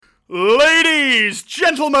Ladies,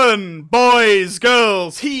 gentlemen, boys,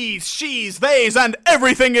 girls, he's, she's, theys, and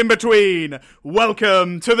everything in between.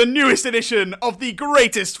 Welcome to the newest edition of the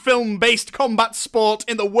greatest film-based combat sport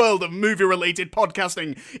in the world of movie-related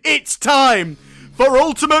podcasting. It's time for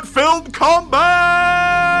Ultimate Film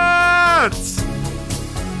Combat!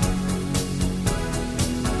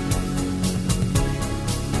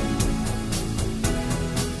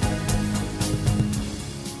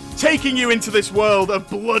 Taking you into this world of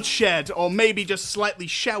bloodshed, or maybe just slightly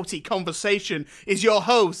shouty conversation, is your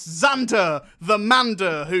host, Xander, the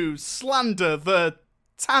Mander, who slander the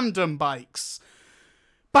tandem bikes.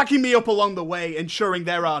 Backing me up along the way, ensuring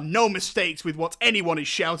there are no mistakes with what anyone is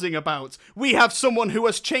shouting about, we have someone who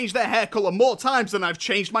has changed their hair colour more times than I've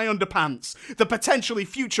changed my underpants. The potentially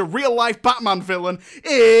future real-life Batman villain,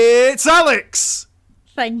 it's Alex!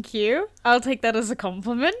 Thank you. I'll take that as a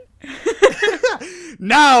compliment.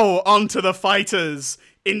 Now, on to the fighters.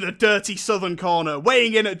 In the dirty southern corner,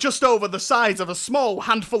 weighing in at just over the size of a small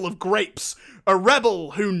handful of grapes, a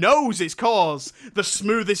rebel who knows his cause, the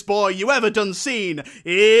smoothest boy you ever done seen,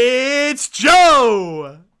 it's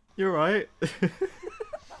Joe! You're right.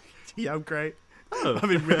 Yeah, I'm great. Oh.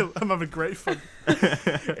 I'm having great fun.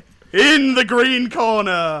 In the green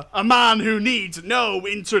corner, a man who needs no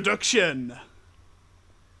introduction.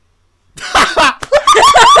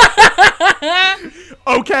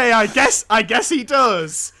 Okay, I guess he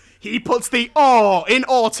does. He puts the awe in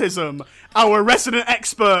autism. Our resident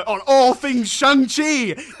expert on all things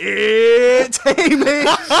Shang-Chi, it's Hamish.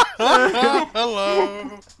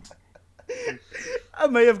 Hello. I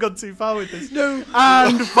may have gone too far with this. No.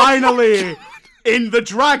 And finally, in the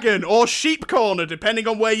dragon or sheep corner, depending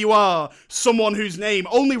on where you are, someone whose name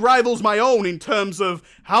only rivals my own in terms of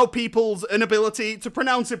how people's inability to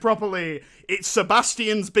pronounce it properly. It's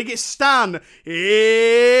Sebastian's biggest stan.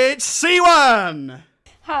 It's Siwan!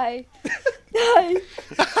 Hi. Hi.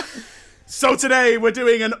 So today we're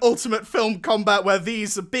doing an ultimate film combat where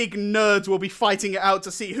these big nerds will be fighting it out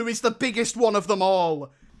to see who is the biggest one of them all.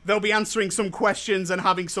 They'll be answering some questions and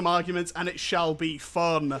having some arguments, and it shall be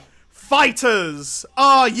fun. Fighters,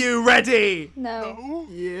 are you ready? No.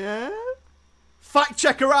 Yeah? Fact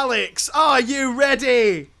checker Alex, are you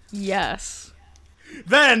ready? Yes.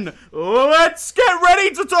 Then, let's get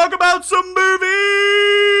ready to talk about some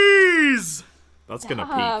movies! That's gonna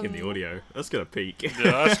peak in the audio. That's gonna peak. Yeah,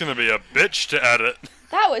 that's gonna be a bitch to edit.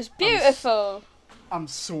 That was beautiful. I'm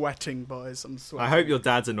sweating, boys, I'm sweating. I hope your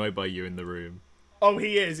dad's annoyed by you in the room. Oh,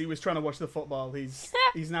 he is. He was trying to watch the football. He's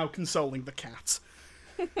now consoling the cat.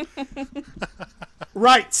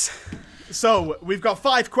 Right. So, we've got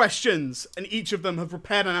 5 questions, and each of them have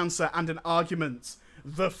prepared an answer and an argument.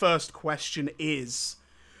 The first question is,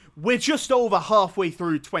 we're just over halfway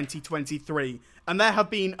through 2023, and there have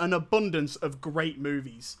been an abundance of great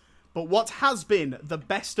movies. But what has been the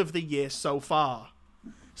best of the year so far?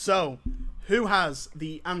 So, who has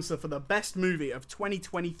the answer for the best movie of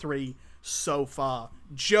 2023 so far?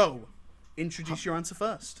 Joe, introduce your answer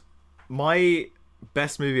first. My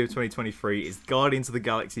best movie of 2023 is Guardians of the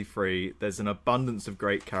Galaxy 3. There's an abundance of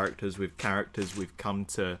great characters with characters we've come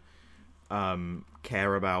to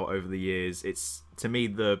care about over the years. It's, to me,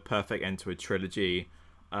 the perfect end to a trilogy.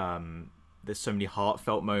 There's so many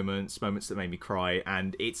heartfelt moments that made me cry,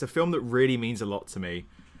 and it's a film that really means a lot to me.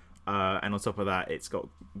 And on top of that, it's got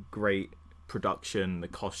great production, the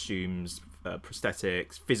costumes,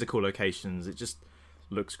 prosthetics, physical locations. It just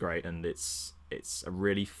looks great, and it's a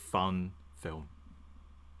really fun film.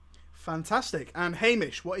 Fantastic. And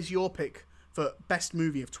Hamish, what is your pick for best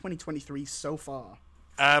movie of 2023 so far?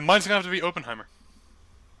 Mine's gonna have to be Oppenheimer.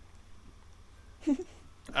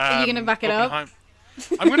 Are you gonna back it up?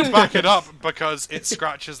 I'm gonna back it up because it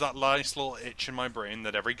scratches that nice little itch in my brain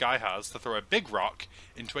that every guy has to throw a big rock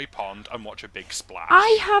into a pond and watch a big splash.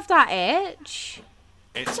 I have that itch.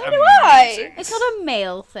 It's So amazing. do I. It's not a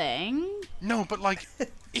male thing. No, but like,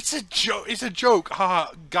 it's a joke. It's a joke.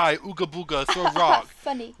 Ha, guy, ooga booga, throw a rock.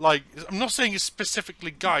 Funny. Like, I'm not saying it's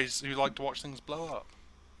specifically guys who like to watch things blow up.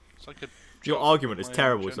 It's like a Your joke argument is for my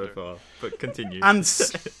terrible own so gender. far, but continue. And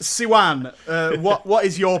Siwan, what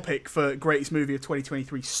is your pick for greatest movie of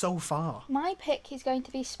 2023 so far? My pick is going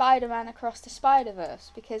to be Spider-Man Across the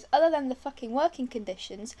Spider-Verse because other than the fucking working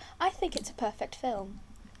conditions, I think it's a perfect film.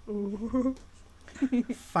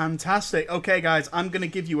 Fantastic. Okay, guys, I'm going to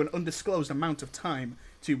give you an undisclosed amount of time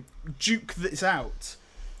to duke this out.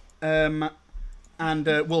 And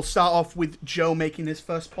we'll start off with Joe making his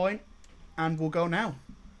first point, and we'll go now.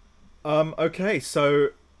 Okay, so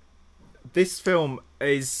this film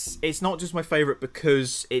it's not just my favourite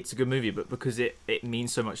because it's a good movie, but because it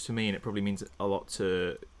means so much to me, and it probably means a lot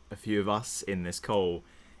to a few of us in this call.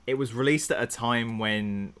 it was released at a time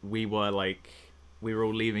when we were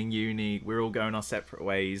all leaving uni, we were all going our separate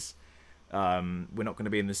ways. We're not going to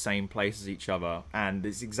be in the same place as each other, and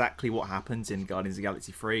it's exactly what happens in Guardians of the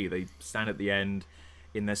Galaxy 3. They stand at the end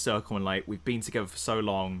in their circle and we've been together for so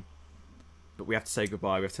long, but we have to say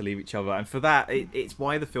goodbye, we have to leave each other. And for that, it's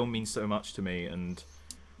why the film means so much to me, and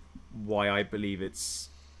why I believe it's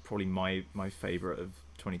probably my favourite of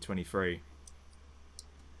 2023.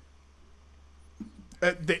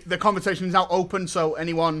 The conversation is now open, so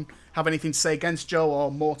anyone have anything to say against Joe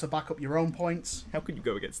or more to back up your own points? How could you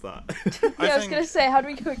go against that? I was going to say, how do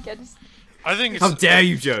we go against... I think it's, how dare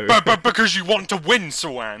you, Joe? But because you want to win,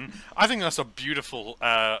 Sawan. I think that's a beautiful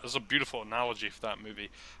analogy for that movie.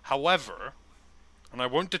 However, and I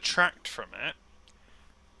won't detract from it,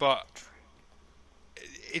 but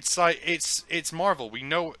it's it's Marvel. We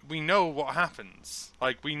know what happens.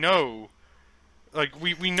 We know.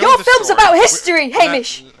 We know Your the film's story. about history,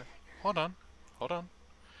 Hamish! Hold on.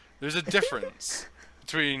 There's a difference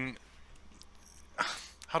between...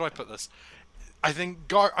 How do I put this? I think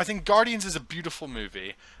Guardians is a beautiful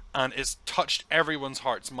movie, and it's touched everyone's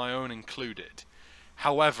hearts, my own included.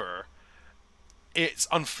 However, it's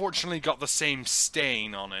unfortunately got the same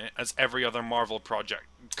stain on it as every other Marvel project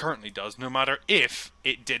currently does, no matter if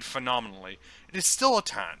it did phenomenally. It is still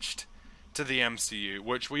attached to the MCU,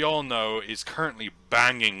 which we all know is currently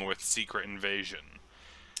banging with Secret Invasion.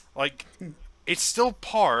 It's still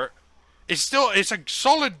part... It's a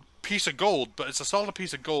solid piece of gold, but it's a solid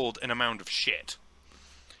piece of gold in a mound of shit.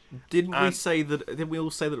 Didn't we all say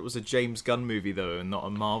that it was a James Gunn movie though, and not a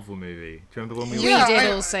Marvel movie? Do you remember when we? We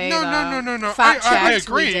did all say that. No. Fact I checked,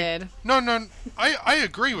 agree. we did. No. I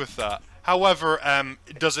agree with that. However,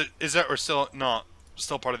 is it or still not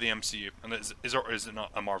still part of the MCU, and is it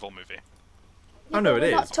not a Marvel movie? Oh no, it We're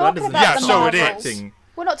is. not talking about Yeah, the so it Marvels. is.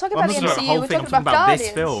 We're not talking about the MCU, we're talking about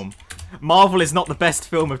this Guardians. film. Marvel is not the best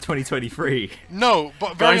film of 2023. No,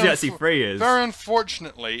 but Guardians of the Galaxy 3 is. Very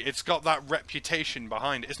unfortunately, it's got that reputation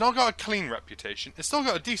behind it. It's not got a clean reputation. It's still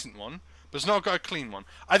got a decent one, but it's not got a clean one.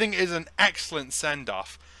 I think it is an excellent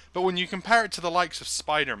send-off, but when you compare it to the likes of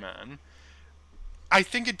Spider-Man, I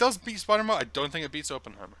think it does beat Spider-Man. I don't think it beats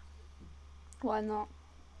Oppenheimer. Why not?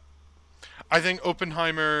 I think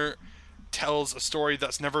Oppenheimer tells a story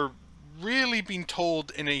that's never really been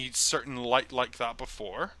told in a certain light like that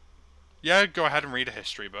before. Yeah, go ahead and read a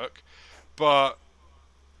history book. But,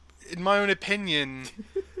 in my own opinion,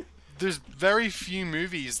 there's very few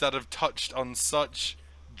movies that have touched on such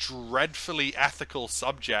dreadfully ethical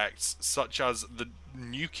subjects, such as the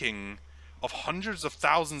nuking of hundreds of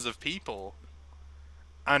thousands of people.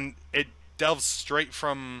 And it delves straight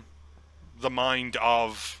from the mind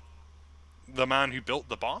of the man who built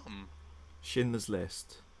the bomb. Schindler's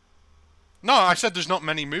List. No, I said there's not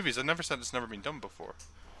many movies. I never said it's never been done before.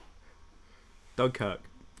 Dunkirk.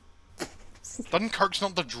 Dunkirk's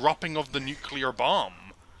not the dropping of the nuclear bomb.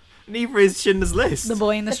 Neither is Schindler's List. The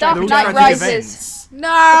boy in the The street. Dark They're all Knight tragic Rises. events. The Dark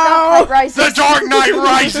Knight Rises. The Dark Knight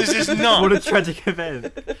Rises is not! What a tragic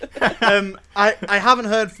event. I haven't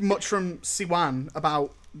heard much from Siwan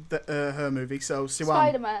about her movie, so Siwan,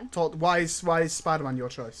 Spider-Man. why is Spider-Man your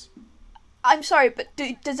choice? I'm sorry, but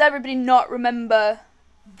does everybody not remember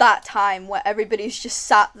that time where everybody's just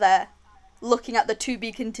sat there looking at the to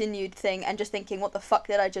be continued thing and just thinking, what the fuck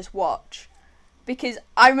did I just watch? Because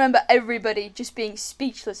I remember everybody just being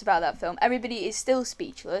speechless about that film. Everybody is still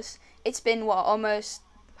speechless. It's been, almost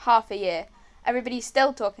half a year. Everybody's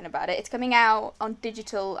still talking about it. It's coming out on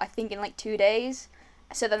digital, I think, in 2 days.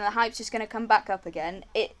 So then the hype's just going to come back up again.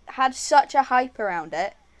 It had such a hype around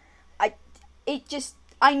it.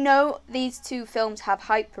 I know these two films have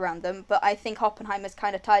hype around them, but I think Oppenheimer's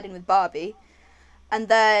kind of tied in with Barbie. And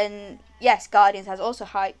then, yes, Guardians has also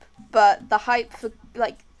hype, but the hype for,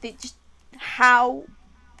 how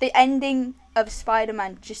the ending of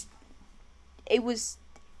Spider-Man it was,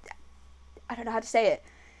 I don't know how to say it.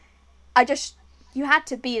 You had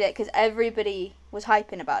to be there because everybody was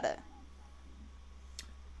hyping about it.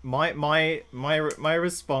 My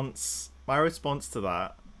response to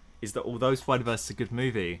that is that although Spider-Verse is a good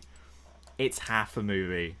movie, it's half a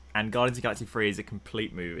movie, and Guardians of the Galaxy 3 is a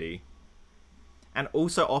complete movie. And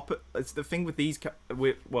also, it's the thing with these,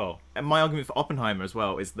 and my argument for Oppenheimer as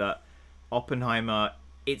well is that Oppenheimer,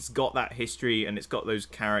 it's got that history and it's got those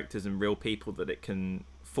characters and real people that it can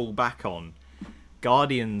fall back on.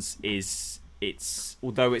 Guardians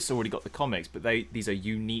although it's already got the comics, but these are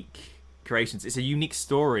unique creations. It's a unique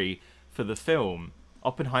story for the film.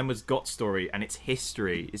 Oppenheimer's got story and it's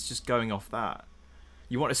history. It's just going off that.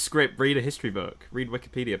 You want a script, read a history book, read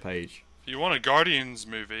Wikipedia page. If you want a Guardians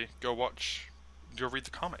movie, go watch go read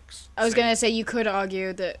the comics. I was gonna say you could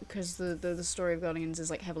argue that because the story of Guardians is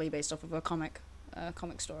like heavily based off of a comic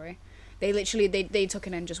story. They literally they took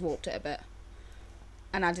it and just warped it a bit,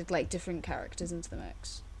 and added like different characters into the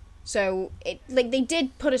mix. So it like they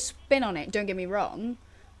did put a spin on it. Don't get me wrong,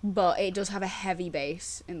 but it does have a heavy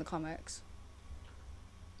base in the comics.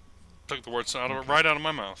 Took the words right out of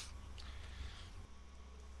my mouth.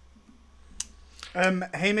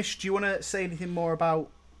 Hamish, do you want to say anything more about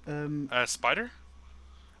Spider?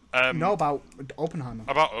 No, about Oppenheimer.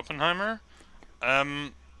 About Oppenheimer?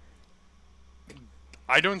 I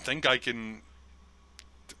don't think I can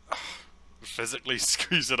physically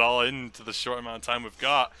squeeze it all into the short amount of time we've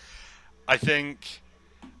got. I think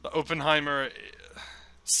the Oppenheimer,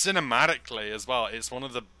 cinematically as well, is one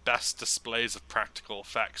of the best displays of practical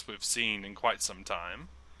effects we've seen in quite some time.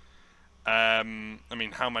 I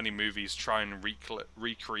mean, how many movies try and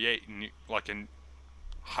recreate like a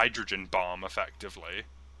hydrogen bomb effectively,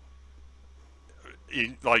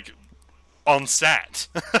 like on set?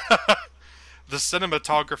 The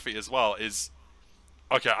cinematography as well is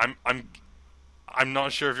okay. I'm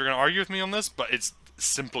not sure if you're going to argue with me on this, but it's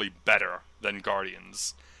simply better than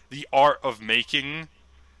Guardians. The art of making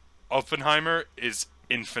Oppenheimer is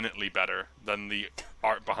infinitely better than the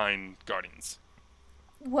art behind Guardians.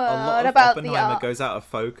 What A lot of about the Oppenheimer art? goes out of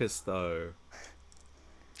focus, though.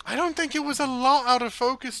 I don't think it was a lot out of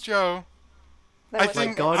focus, Joe. There I was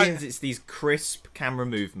think like Guardians, it's these crisp camera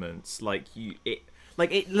movements.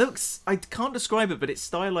 It looks. I can't describe it, but it's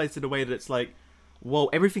stylized in a way that it's like, whoa,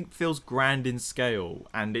 everything feels grand in scale,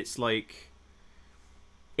 and it's like,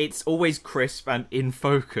 it's always crisp and in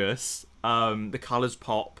focus. The colors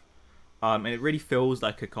pop, and it really feels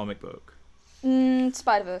like a comic book.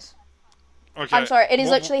 Spider-Verse. Okay. I'm sorry, it is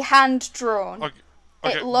literally hand drawn. Okay,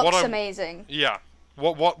 It looks amazing. Yeah.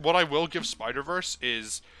 What I will give Spider-Verse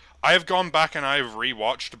is I have gone back and I have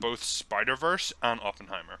rewatched both Spider-Verse and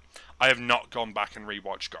Oppenheimer. I have not gone back and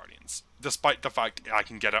rewatched Guardians, despite the fact I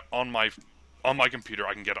can get it on my computer,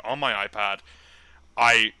 I can get it on my iPad.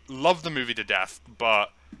 I love the movie to death,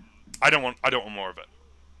 but I don't want more of it.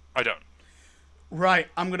 I don't. Right,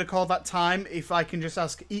 I'm going to call that time. If I can just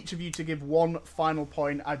ask each of you to give one final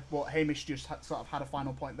point. Hamish just sort of had a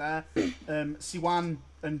final point there. Siwan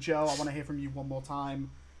and Joe, I want to hear from you one more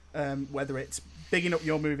time. Whether it's bigging up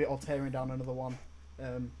your movie or tearing down another one.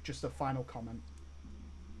 Just a final comment.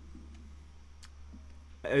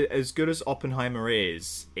 As good as Oppenheimer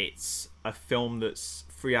is, it's a film that's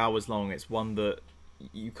 3 hours long. It's one that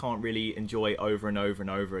you can't really enjoy over and over and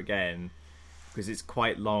over again, because it's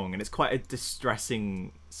quite long and it's quite a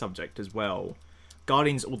distressing subject as well.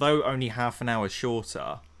 Guardians, although only half an hour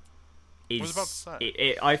shorter, is I was about to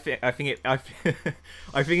say. I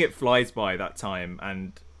think it flies by that time,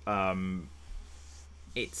 and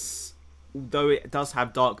it's, although it does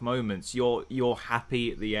have dark moments, you're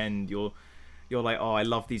happy at the end. You're like, oh, I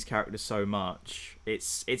love these characters so much.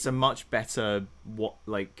 It's a much better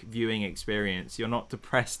viewing experience. You're not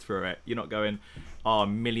depressed for it. You're not going, oh,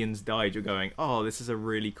 millions died. You're going, oh, this is a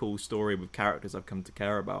really cool story with characters I've come to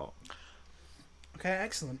care about. Okay,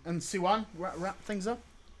 excellent. And Siwan, wrap things up.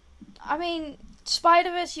 I mean,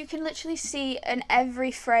 Spider-Verse, you can literally see in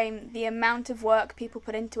every frame the amount of work people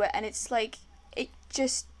put into it, and it's like, it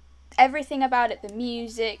just, everything about it, the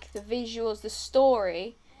music, the visuals, the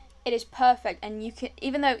story, it is perfect. And you can,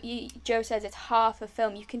 even though Joe says it's half a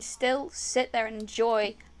film, you can still sit there and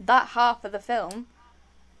enjoy that half of the film.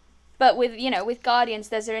 But with Guardians,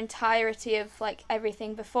 there's an entirety of like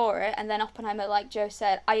everything before it, and then Oppenheimer, like Joe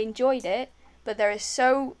said, I enjoyed it, but there is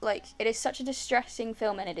it is such a distressing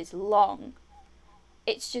film, and it is long.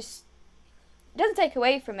 It's just, it doesn't take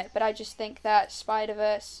away from it, but I just think that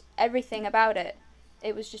Spider-Verse, everything about it,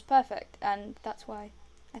 it was just perfect, and that's why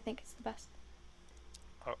I think it's the best.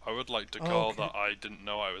 I would like to call that I didn't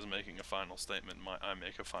know I was making a final statement. I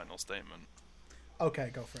make a final statement.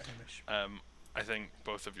 Okay, go for it, Hamish. I think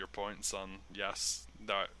both of your points on, yes,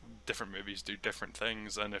 that different movies do different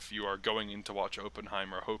things, and if you are going in to watch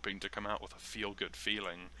Oppenheimer hoping to come out with a feel-good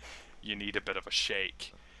feeling, you need a bit of a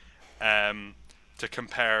shake. To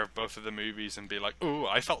compare both of the movies and be like, ooh,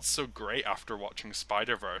 I felt so great after watching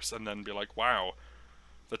Spider-Verse, and then be like, wow,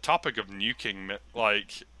 the topic of nuking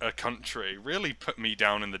like a country really put me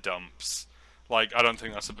down in the dumps. Like, I don't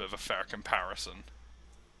think that's a bit of a fair comparison.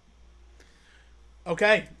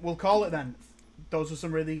 Okay, we'll call it then. Those are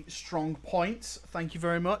some really strong points. Thank you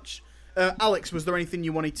very much. Alex, was there anything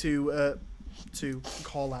you wanted to to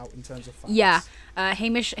call out in terms of facts? Yeah,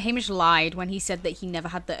 Hamish lied when he said that he never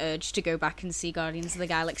had the urge to go back and see Guardians of the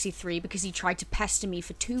Galaxy 3 because he tried to pester me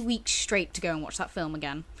for 2 weeks straight to go and watch that film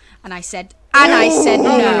again. And I said no.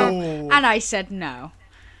 And I said no.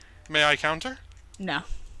 May I counter? No.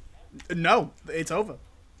 No, it's over.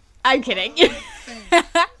 I'm kidding.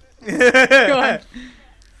 Go on.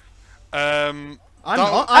 I'm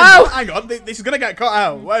not. Hang on. This is gonna get cut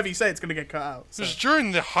out. Whatever you say, it's gonna get cut out. So. It was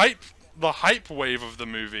during the hype wave of the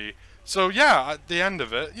movie. So yeah, at the end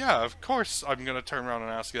of it, yeah, of course I'm gonna turn around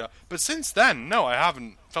and ask you that. But since then, no, I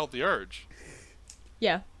haven't felt the urge.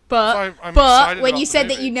 Yeah. But, So I'm but excited when about you the said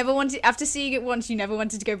that movie. you never wanted, after seeing it once, you never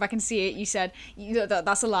wanted to go back and see it, you said,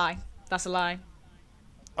 that's a lie. That's a lie.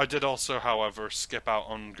 I did also, however, skip out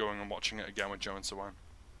on going and watching it again with Joe and Sawan.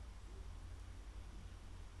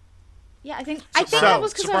 Yeah, I think So that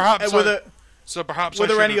was because were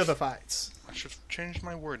there any other facts? I should have changed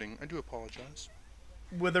my wording. I do apologize.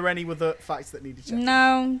 Were there any other facts that needed checking?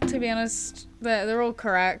 No, to be honest, they're all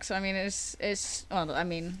correct. I mean, it's well, I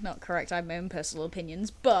mean, not correct. I have my own personal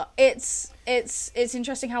opinions, but it's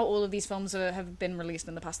interesting how all of these films have been released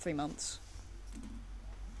in the past 3 months.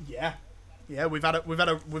 Yeah, we've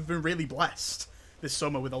been really blessed this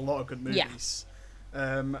summer with a lot of good movies.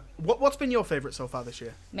 Yeah. What's been your favourite so far this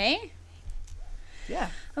year? Me? Yeah.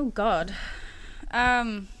 Oh God.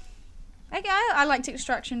 I liked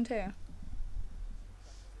Extraction too.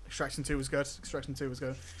 Extraction 2 was good.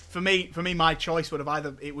 For me, my choice would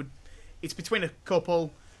have it's between a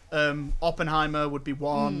couple. Oppenheimer would be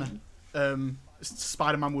one.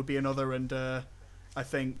 Spider-Man would be another, and I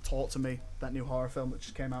think Talk to Me, that new horror film that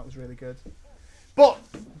just came out, was really good. But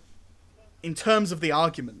in terms of the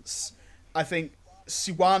arguments, I think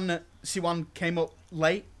Siwan came up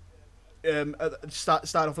late.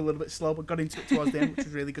 Started off a little bit slow, but got into it towards the end, which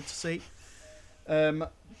was really good to see.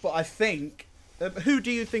 But I think, who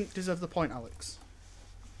do you think deserves the point, Alex?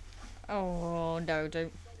 Oh no,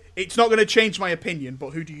 don't. It's not going to change my opinion, but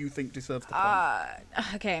who do you think deserves the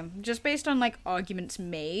point? Okay, just based on like arguments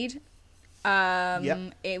made,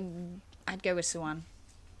 I'd go with Siwan.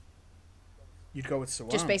 You'd go with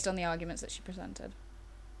Siwan. Just based on the arguments that she presented.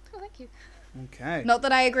 Oh, thank you. Okay. Not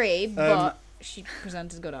that I agree, but she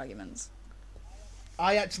presented good arguments.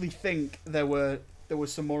 I actually think there were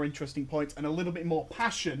some more interesting points and a little bit more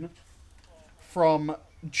passion from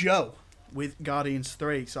Joe with Guardians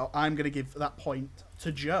 3. So I'm going to give that point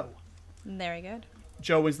to Joe. Very good.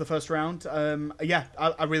 Joe wins the first round. I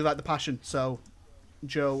really like the passion. So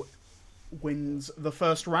Joe wins the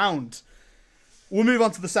first round. We'll move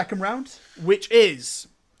on to the second round, which is,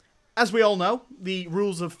 as we all know, the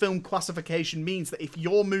rules of film classification means that if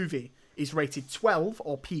your movie is rated 12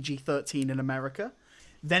 or PG-13 in America,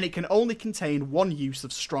 then it can only contain one use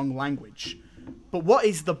of strong language. But what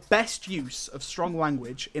is the best use of strong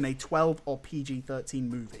language in a 12 or PG-13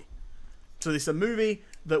 movie? So this is a movie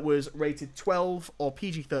that was rated 12 or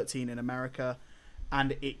PG-13 in America,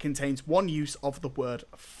 and it contains one use of the word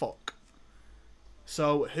fuck.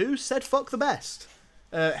 So who said fuck the best?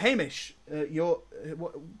 Hamish,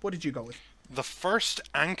 what did you go with? The first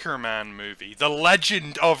Anchorman movie, The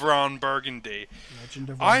Legend of Ron Burgundy.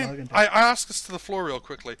 Burgundy. I ask this to the floor real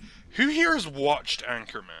quickly. Who here has watched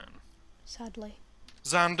Anchorman? Sadly.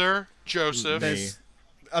 Xander, Joseph,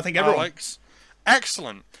 I think everyone. Alex.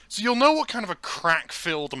 Excellent. So you'll know what kind of a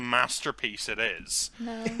crack-filled masterpiece it is.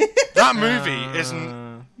 No. That movie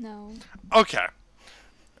isn't... No. Okay.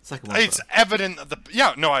 Second one. It's evident that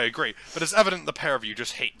I agree. But it's evident the pair of you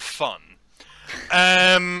just hate fun.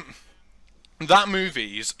 That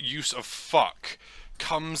movie's use of fuck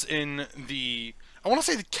comes in I want to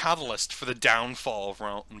say the catalyst for the downfall of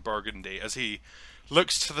Ron Burgundy as he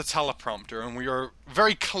looks to the teleprompter, and we are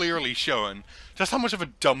very clearly shown just how much of a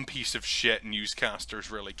dumb piece of shit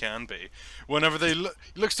newscasters really can be. Whenever he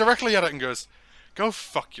looks directly at it and goes, "Go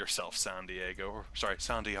fuck yourself, Santiago."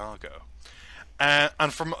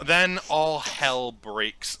 And from then, all hell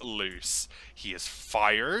breaks loose. He is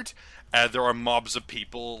fired. There are mobs of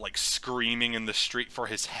people like screaming in the street for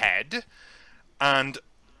his head. And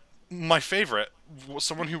my favorite,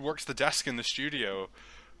 someone who works the desk in the studio,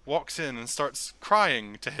 walks in and starts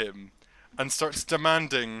crying to him and starts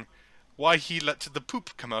demanding why he let the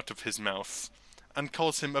poop come out of his mouth and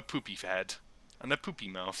calls him a poopy head and a poopy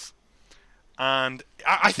mouth. And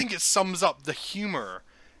I think it sums up the humor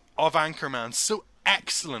of Anchorman so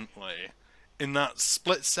excellently in that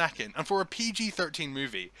split second. And for a PG-13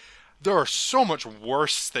 movie, there are so much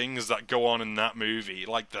worse things that go on in that movie,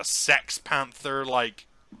 like the Sex Panther, like,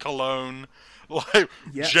 cologne. Like,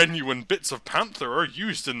 genuine bits of Panther are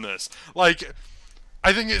used in this. Like,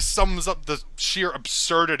 I think it sums up the sheer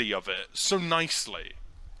absurdity of it so nicely.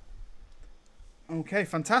 Okay,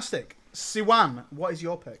 fantastic. Siwan, what is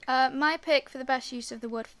your pick? My pick for the best use of the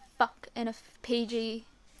word fuck in a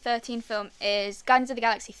PG-13 film is Guardians of the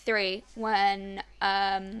Galaxy 3, when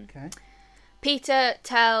Okay. Peter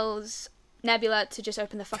tells Nebula to just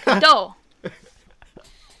open the fucking door.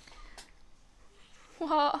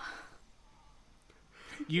 What?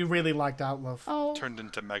 You really liked Outlove. Oh. Turned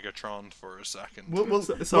into Megatron for a second. We'll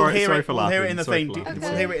Sorry hear it. for We'll hear it laughing, in the sorry thing. for laughing.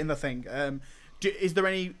 We'll hear it in the thing.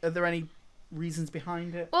 Are there any reasons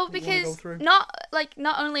behind it? Well, that you wanna go because through?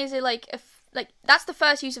 not only is it like that's the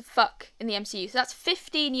first use of fuck in the MCU, so that's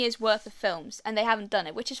 15 years worth of films, and they haven't done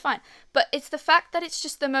it, which is fine. But it's the fact that it's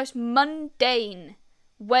just the most mundane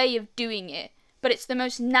way of doing it, but it's the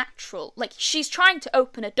most natural. Like, she's trying to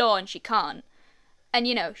open a door and she can't, and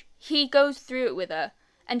he goes through it with her,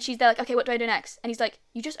 and she's there like, okay, what do I do next? And he's like,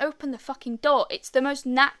 you just open the fucking door. It's the most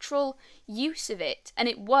natural use of it, and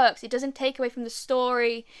it works. It doesn't take away from the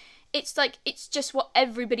story. It's like, it's just what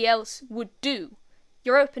everybody else would do.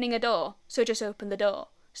 You're opening a door, so just open the door.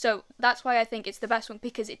 So that's why I think it's the best one,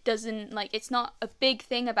 because it doesn't, it's not a big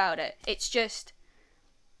thing about it. It's just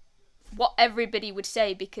what everybody would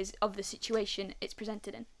say because of the situation it's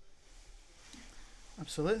presented in.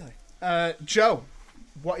 Absolutely. Joe,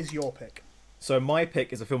 what is your pick? So my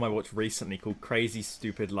pick is a film I watched recently called Crazy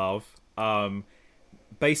Stupid Love.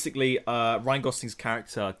 Basically, Ryan Gosling's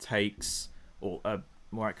character takes, or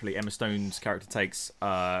more accurately, Emma Stone's character takes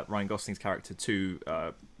Ryan Gosling's character to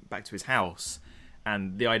back to his house,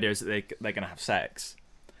 and the idea is that they're gonna have sex,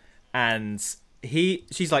 and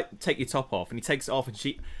she's like, take your top off, and he takes it off, and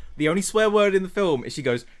the only swear word in the film is she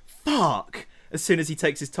goes fuck as soon as he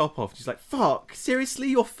takes his top off. She's like, fuck,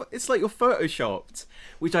 seriously, it's like you're photoshopped,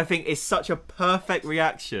 which I think is such a perfect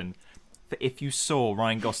reaction for if you saw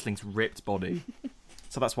Ryan Gosling's ripped body.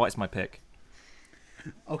 So that's why it's my pick.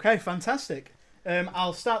 Okay, fantastic.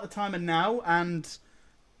 I'll start the timer now, and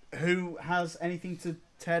who has anything to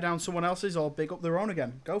tear down someone else's or big up their own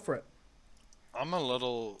again? Go for it. I'm a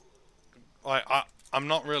little... I'm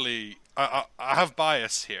not really... I have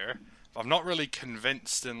bias here. I'm not really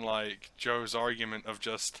convinced in, Joe's argument of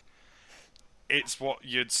just... It's what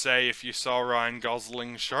you'd say if you saw Ryan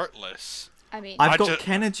Gosling shirtless. I mean, I've got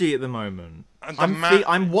Kennedy at the moment.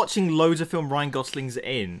 I'm watching loads of film Ryan Gosling's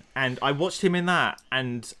in, and I watched him in that,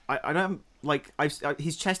 and I don't...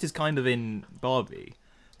 his chest is kind of in Barbie,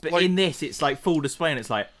 but in this it's full display, and it's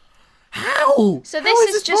like, how? So this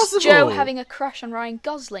is just possible? Joe having a crush on Ryan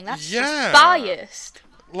Gosling. That's just biased.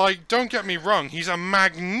 Don't get me wrong, he's a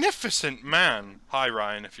magnificent man. Hi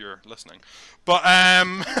Ryan, if you're listening. But Hi,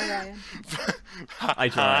 Ryan. I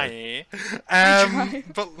try. Hi.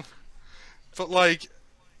 But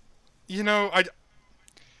I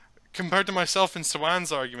compared to myself and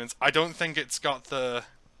Sawan's arguments, I don't think it's got the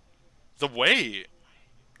weight.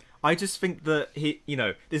 I just think that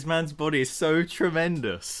this man's body is so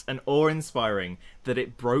tremendous and awe-inspiring that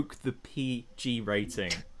it broke the PG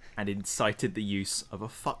rating and incited the use of a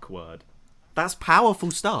fuck word. That's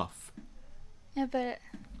powerful stuff. Yeah, but...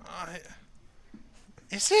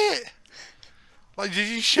 Is it? Did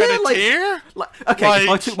you shed a tear? Okay, if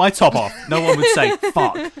I took my top off, no one would say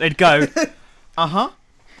fuck. They'd go, uh-huh.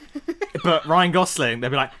 But Ryan Gosling, they'd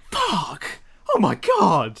be like, fuck! Oh my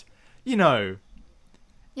god! Yeah,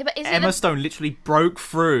 but Emma Stone literally broke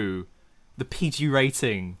through the PG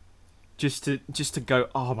rating just to go,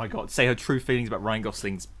 oh my god, say her true feelings about Ryan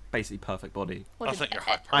Gosling's basically perfect body. I think you're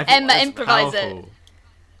hyper. Emma improvise it.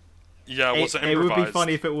 Yeah, was it improvised? It would be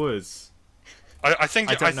funny if it was. I think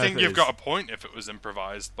you've is. got a point if it was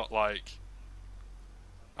improvised, but I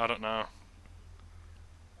don't know.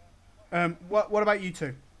 What about you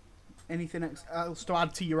two? Anything else to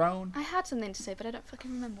add to your own? I had something to say, but I don't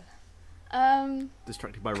fucking remember.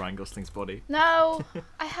 Distracted by Ryan Gosling's body. No,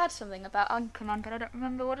 I had something about Anchorman, but I don't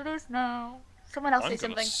remember what it is now. Someone else say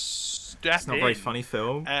something. It's not a very funny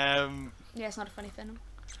film. Yeah, it's not a funny film.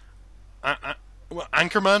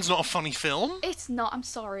 Anchorman's not a funny film? It's not, I'm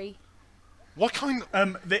sorry. What kind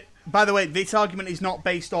by the way, this argument is not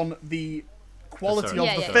based on the quality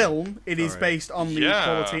of the film. It is based on the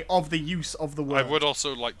quality of the use of the word. I would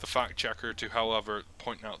also like the fact checker to, however,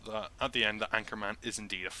 point out that at the end that Anchorman is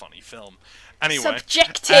indeed a funny film. Anyway.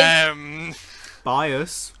 Subjective!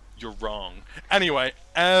 Bias. You're wrong. Anyway,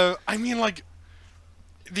 the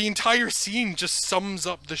entire scene just sums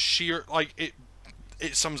up the sheer, it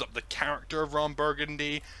sums up the character of Ron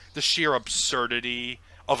Burgundy, the sheer absurdity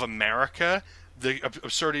of America, the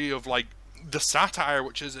absurdity of the satire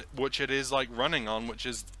which it is running on, which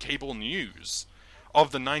is cable news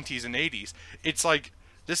of the 90s and 80s. It's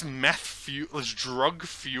this this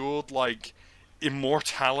drug-fueled, like,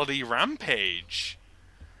 immortality rampage.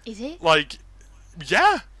 Is it? Like,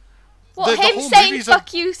 yeah. What, the him whole saying movie's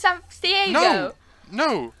 "fuck you, San Diego"?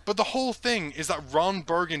 No, but the whole thing is that Ron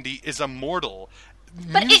Burgundy is immortal.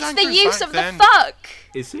 But News it's the anchors use back of then- the fuck.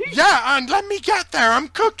 Is he? Yeah, and let me get there. I'm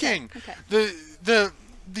cooking. Okay. The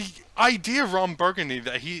idea of Ron Burgundy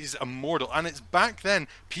that he's immortal, and it's back then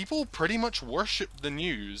people pretty much worshipped the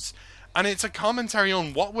news, and it's a commentary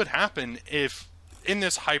on what would happen if, in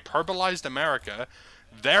this hyperbolized America,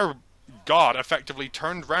 their god effectively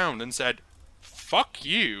turned round and said, "Fuck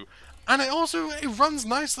you," and it runs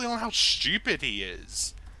nicely on how stupid he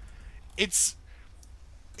is. It's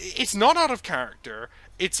not out of character.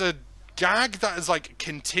 It's a gag that is, like,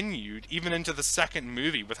 continued even into the second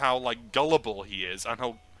movie with how, like, gullible he is and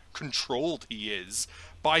how controlled he is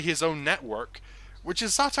by his own network, which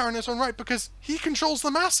is satire in its own right because he controls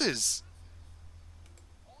the masses.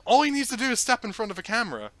 All he needs to do is step in front of a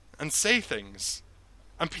camera and say things,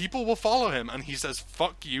 and people will follow him, and he says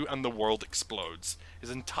 "fuck you" and the world explodes. His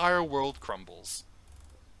entire world crumbles.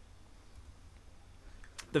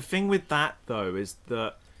 The thing with that, though, is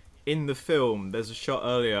that in the film, there's a shot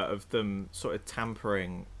earlier of them sort of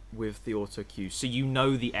tampering with the auto cue, so you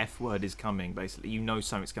know the F word is coming. Basically, you know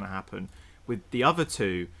something's going to happen. With the other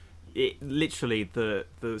two, it literally the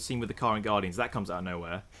scene with the car and Guardians, that comes out of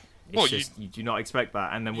nowhere. It's Well, just you do not expect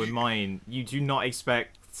that, and then with mine, you do not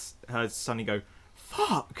expect her suddenly go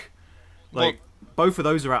fuck. Like, both of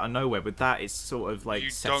those are out of nowhere. With that, it's sort of like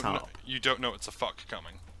set up. You don't know it's a fuck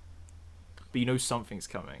coming. But you know something's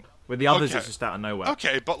coming. With the others, Okay. it's just out of nowhere.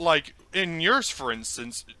 Okay, but, like, in yours, for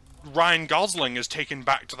instance, Ryan Gosling is taken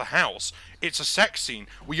back to the house. It's a sex scene.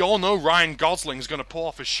 We all know Ryan Gosling's gonna pull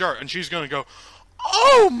off his shirt, and she's gonna go,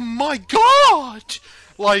 "Oh my god!"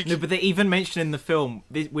 Like, No, but they even mention in the film,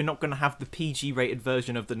 we're not going to have the PG-rated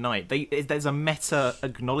version of the night. There's a meta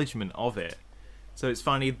acknowledgement of it. So it's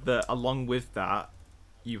funny that along with that,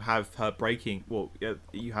 you have her breaking. Well,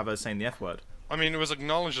 you have her saying the F word. I mean, it was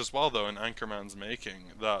acknowledged as well, though, in Anchorman's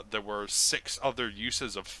making, that there were 6 other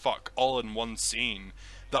uses of fuck all in one scene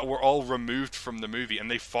that were all removed from the movie, and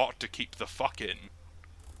they fought to keep the fuck in.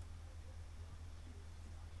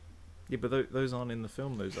 Yeah, but those aren't in the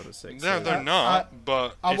film. Those other 6. No, so- they're not.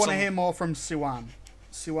 But I it's want to on- hear more from Siwan.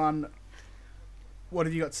 Siwan, what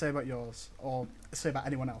have you got to say about yours, or say about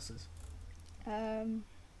anyone else's?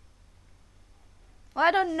 Well,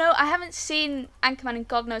 I don't know. I haven't seen Anchorman in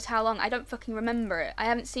God knows how long. I don't fucking remember it. I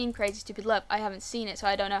haven't seen Crazy Stupid Love. I haven't seen it, so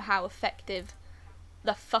I don't know how effective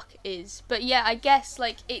the fuck is. But yeah, I guess,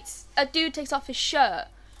 like, it's a dude takes off his shirt.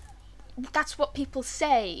 That's what people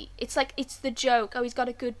say. It's like, it's the joke. Oh, he's got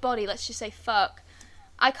a good body. Let's just say fuck.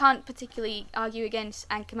 I can't particularly argue against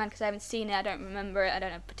Anchorman because I haven't seen it. I don't remember it. I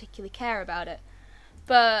don't particularly care about it.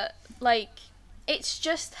 But, like, it's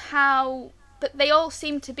just how... But they all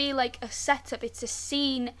seem to be like a setup. It's a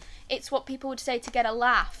scene. It's what people would say to get a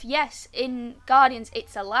laugh. Yes, in Guardians,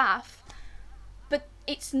 it's a laugh. But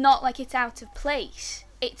it's not like it's out of place.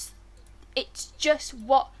 It's just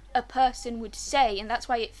what a person would say. And that's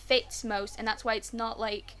why it fits most. And that's why it's not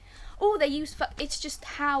like, oh, they use fuck. It's just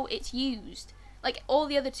how it's used. Like, all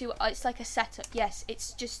the other two, it's like a setup. Yes,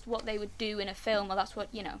 it's just what they would do in a film. Or that's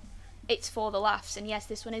what, you know... It's for the laughs, and yes,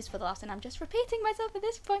 this one is for the laughs, and I'm just repeating myself at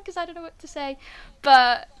this point because I don't know what to say,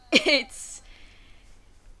 but it's...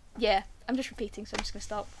 Yeah, I'm just repeating, so I'm just going to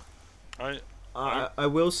stop. I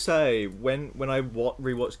will say, when I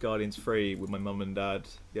rewatched Guardians 3 with my mum and dad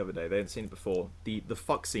the other day, they hadn't seen it before, the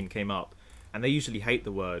fuck scene came up, and they usually hate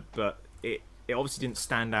the word, but it obviously didn't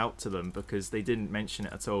stand out to them because they didn't mention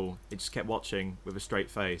it at all. They just kept watching with a straight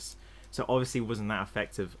face, so obviously wasn't that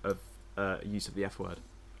effective of use of the F word.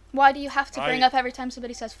 Why do you have to bring up every time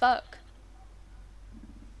somebody says fuck?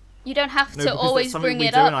 You don't have to always bring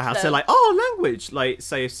it up. In our house. They're like, oh, language. Like,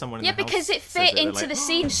 say if someone in yeah, the because house it fit into like, the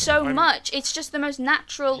scene so much. It's just the most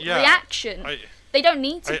natural reaction. They don't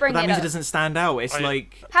need to bring but that it means up. it doesn't stand out. It's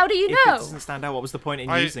like... How do you If know? it doesn't stand out, what was the point in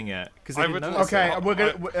using it? Because they didn't know. Okay, we're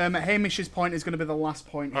gonna. Hamish's point is going to be the last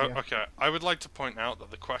point here. Okay, I would like to point out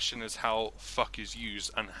that the question is how fuck is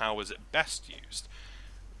used and how is it best used.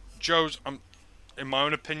 Joe's... in my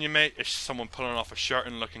own opinion, mate, it's someone pulling off a shirt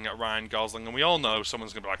and looking at Ryan Gosling, and we all know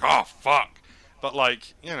someone's going to be like, oh, fuck. But,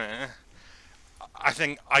 like, you know, I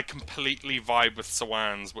think I completely vibe with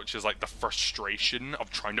Sawan's, which is, like, the frustration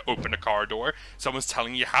of trying to open a car door. Someone's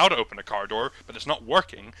telling you how to open a car door, but it's not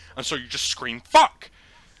working, and so you just scream, fuck.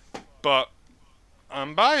 But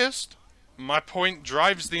I'm biased. My point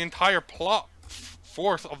drives the entire plot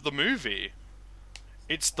forth of the movie.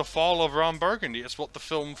 It's the fall of Ron Burgundy. It's what the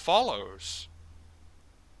film follows.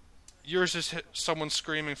 yours is someone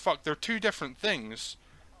screaming fuck. They're two different things,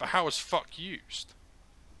 but how is fuck used?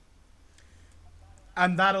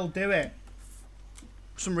 And that'll do it.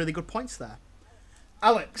 Some really good points there.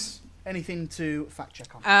 Alex, anything to fact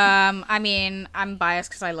check on? I mean, I'm biased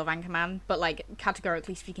because I love Anchorman, but like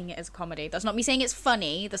categorically speaking, it is a comedy. That's not me saying it's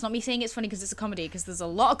funny. That's not me saying it's funny because it's a comedy. Because there's a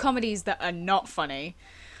lot of comedies that are not funny.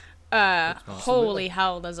 Holy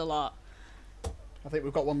hell, there's a lot. I think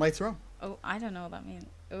we've got one later on. Oh, I don't know what that means.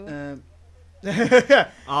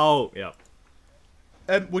 Oh, yeah.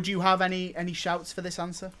 Would you have any shouts for this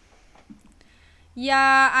answer?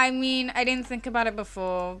 Yeah, I mean, I didn't think about it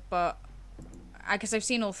before, but because I've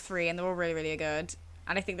seen all three and they're all really, really good,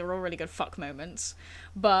 and I think they're all really good fuck moments.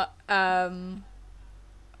 But I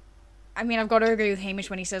mean, I've got to agree with Hamish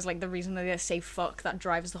when he says like the reason that they say fuck that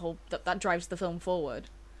drives the whole that drives the film forward.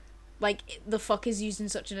 Like the fuck is used in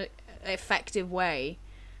such an effective way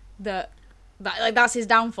that that's his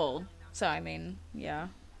downfall. So I mean, yeah.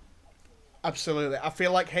 Absolutely. I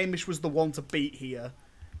feel like Hamish was the one to beat here,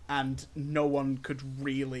 and no one could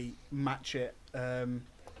really match it.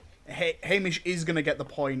 Hamish is going to get the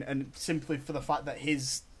point, and simply for the fact that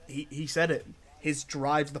he said it. His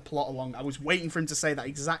drives the plot along. I was waiting for him to say that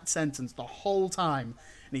exact sentence the whole time,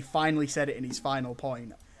 and he finally said it in his final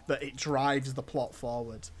point, that it drives the plot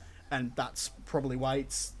forward. And that's probably why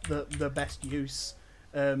it's the best use.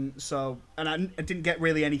 And I didn't get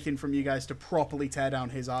really anything from you guys to properly tear down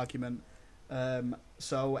his argument.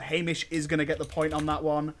 So Hamish is going to get the point on that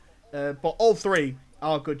one. But all three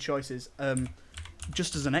are good choices.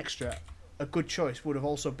 Just as an extra, a good choice would have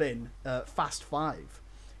also been Fast Five.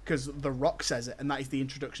 Because The Rock says it, and that is the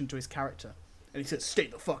introduction to his character. And he says, "Stay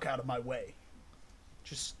the fuck out of my way."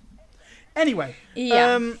 Just... Anyway,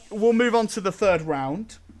 Yeah. We'll move on to the third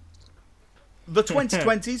round. The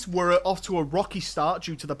 2020s were off to a rocky start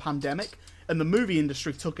due to the pandemic, and the movie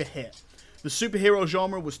industry took a hit. The superhero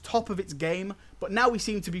genre was top of its game, but now we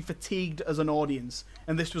seem to be fatigued as an audience,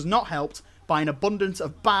 and this was not helped by an abundance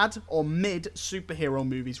of bad or mid superhero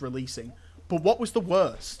movies releasing. But what was the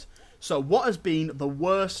worst? So what has been the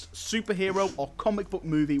worst superhero or comic book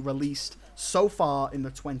movie released so far in the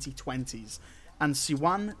 2020s? And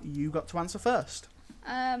Siwan, you got to answer first.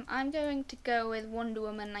 I'm going to go with Wonder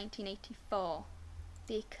Woman 1984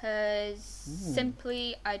 because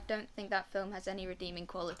simply I don't think that film has any redeeming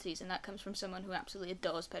qualities, and that comes from someone who absolutely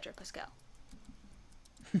adores Pedro Pascal.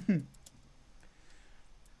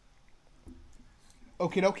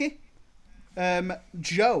 Okie dokie.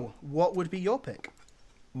 Joe, what would be your pick?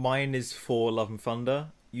 Mine is for Love and Thunder.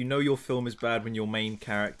 You know your film is bad when your main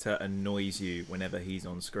character annoys you whenever he's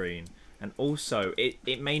on screen. And also,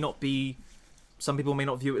 it may not be... Some people may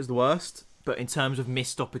not view it as the worst, but in terms of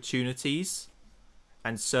missed opportunities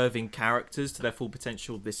and serving characters to their full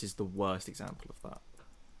potential, this is the worst example of that.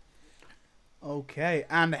 Okay,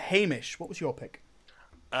 and Hamish, what was your pick?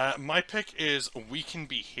 My pick is We Can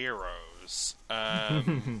Be Heroes,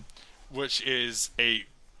 which is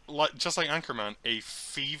just like Anchorman, a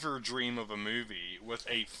fever dream of a movie with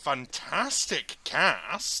a fantastic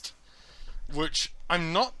cast, which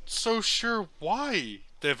I'm not so sure why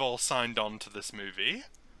they've all signed on to this movie,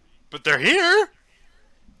 but they're here,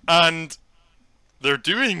 and they're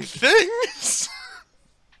doing things.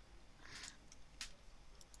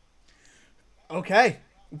 Okay,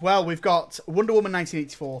 well, we've got Wonder Woman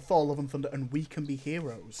 1984, Thor, Love and Thunder, and We Can Be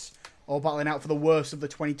Heroes, all battling out for the worst of the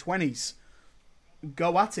 2020s.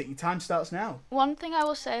 Go at it, your time starts now. One thing I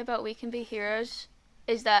will say about We Can Be Heroes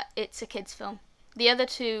is that it's a kids' film. The other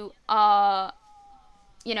two are,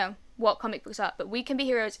 you know, what comic books are, but We Can Be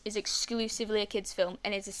Heroes is exclusively a kids' film,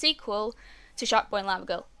 and it's a sequel to Shark Boy and Lava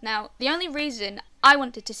Girl. Now, the only reason I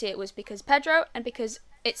wanted to see it was because Pedro, and because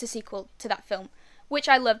it's a sequel to that film, which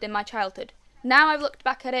I loved in my childhood. Now I've looked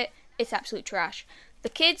back at it, it's absolute trash. The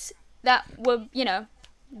kids that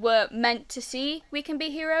were meant to see We Can Be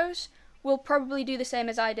Heroes will probably do the same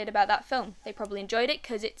as I did about that film. They probably enjoyed it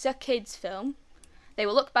because it's a kids' film. They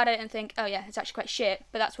will look at it and think, oh yeah, it's actually quite shit,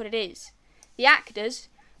 but that's what it is. The actors,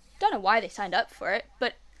 don't know why they signed up for it,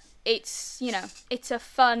 but it's, you know, it's a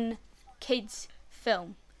fun kids'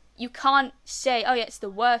 film. You can't say, oh yeah, it's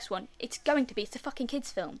the worst one. It's a fucking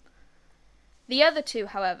kids' film. The other two,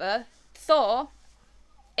 however, Thor,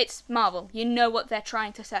 it's Marvel. You know what they're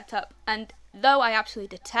trying to set up. And though I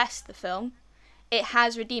absolutely detest the film, it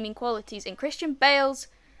has redeeming qualities in Christian Bale's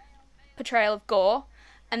portrayal of Gore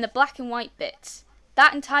and the black and white bits.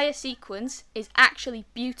 That entire sequence is actually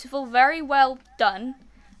beautiful, very well done,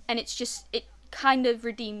 and it kind of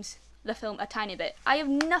redeems the film a tiny bit. I have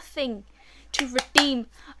nothing to redeem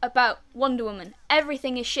about Wonder Woman.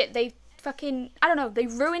 Everything is shit. They fucking, I don't know, they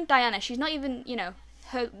ruined Diana. She's not even, you know,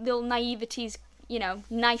 her little naivety's,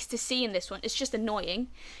 nice to see in this one. It's just annoying.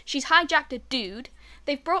 She's hijacked a dude.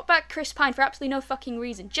 They've brought back Chris Pine for absolutely no fucking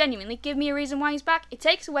reason. Genuinely, give me a reason why he's back. It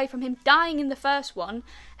takes away from him dying in the first one,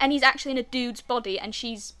 and he's actually in a dude's body, and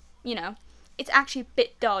she's, it's actually a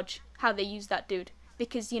bit dodge how they use that dude.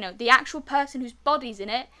 Because, the actual person whose body's in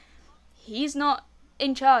it, he's not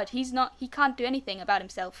in charge. He can't do anything about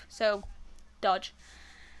himself. So, dodge.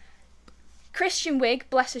 Christian Wig,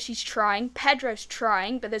 bless her, she's trying. Pedro's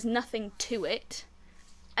trying, but there's nothing to it.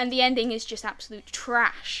 And the ending is just absolute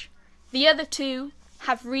trash. The other two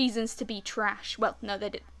have reasons to be trash. Well, no, they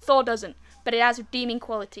did. Thor doesn't, but it has redeeming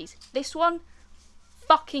qualities. This one,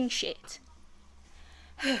 fucking shit.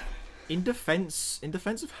 In defense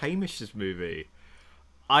of Hamish's movie,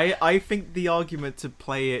 I think the argument to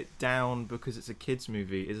play it down because it's a kids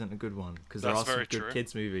movie isn't a good one, because there are some good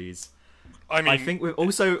kids movies. I think with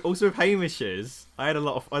also with Hamish's, I don't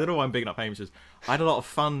know why I'm bigging up Hamish's. I had a lot of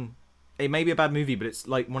fun. It may be a bad movie, but it's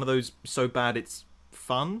like one of those so bad it's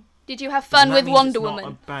fun. Did you have fun with Wonder it's Woman?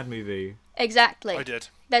 Not a bad movie. Exactly. I did.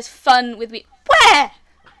 There's fun with Where?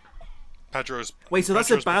 Pedro's. Wait, so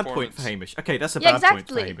that's a bad point for Hamish. Okay, that's a bad point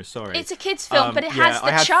for Hamish. Sorry. It's a kids' film, but it has the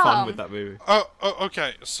I had charm. fun with that movie. Oh,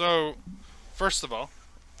 okay. So, first of all,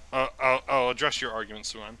 I'll address your argument,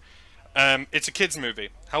 Suan. It's a kids' movie.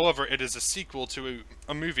 However, it is a sequel to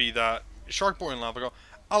a movie that Shark Boy and Lava Girl.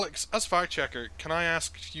 Alex, as fact checker, can I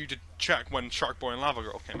ask you to check when Shark Boy and Lava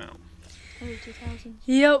Girl came out? 2000.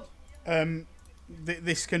 Yep.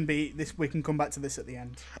 We can come back to this at the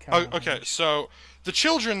end. Okay, so the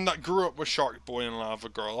children that grew up with Shark Boy and Lava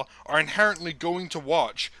Girl are inherently going to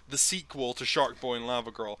watch the sequel to Shark Boy and Lava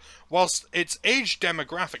Girl. Whilst its age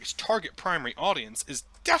demographics target primary audience is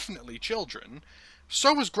definitely children,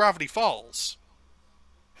 so is Gravity Falls.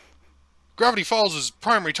 Gravity Falls'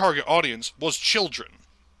 primary target audience was children.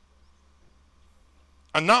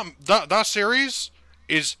 And that series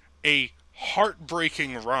is a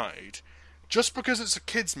heartbreaking ride. Just because it's a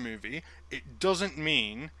kids' movie, it doesn't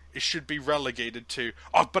mean it should be relegated to,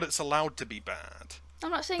 but it's allowed to be bad. I'm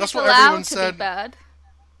not saying That's it's what allowed everyone to said. be bad.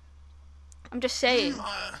 I'm just saying.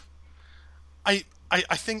 I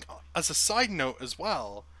think, as a side note as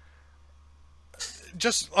well,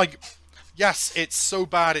 just like, yes, it's so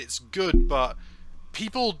bad it's good, but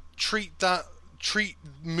people treat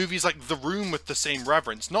movies like The Room with the same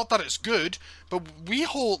reverence. Not that it's good, but we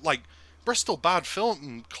hold, like, Bristol Bad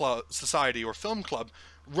Film Club Society or Film Club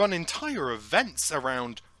run entire events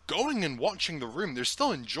around going and watching The Room. There's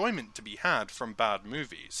still enjoyment to be had from bad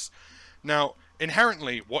movies. Now,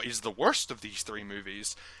 inherently, what is the worst of these three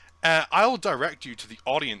movies? I'll direct you to the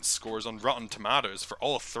audience scores on Rotten Tomatoes for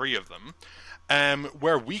all three of them,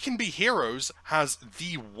 where We Can Be Heroes has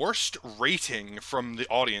the worst rating from the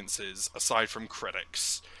audiences, aside from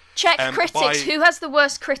critics. Check critics. Who has the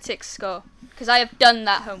worst critics score? Because I have done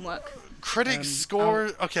that homework. Critics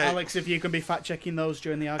score. Okay, Alex, if you can be fact checking those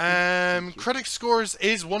during the argument. Critics scores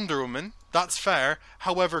is Wonder Woman. That's fair.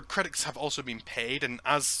 However, critics have also been paid, and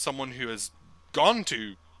as someone who has gone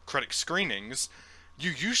to critic screenings,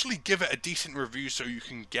 you usually give it a decent review so you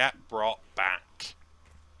can get brought back.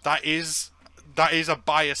 That is a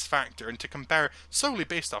bias factor, and to compare solely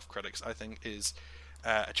based off critics, I think is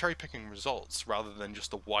a cherry picking results rather than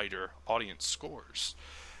just the wider audience scores.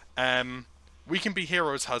 We Can Be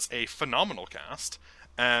Heroes has a phenomenal cast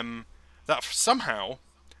that somehow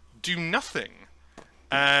do nothing.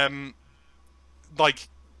 Like,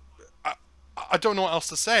 I don't know what else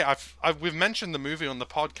to say. We've mentioned the movie on the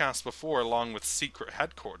podcast before, along with Secret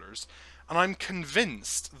Headquarters, and I'm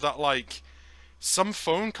convinced that, like, some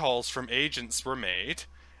phone calls from agents were made,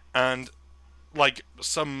 and, like,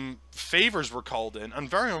 some favors were called in, and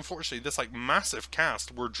very unfortunately, this, like, massive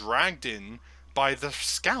cast were dragged in by the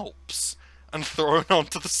scalps and thrown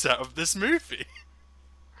onto the set of this movie.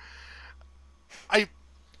 I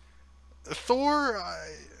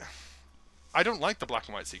don't like the black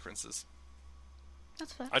and white sequences.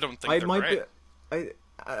 That's fair. I don't think they're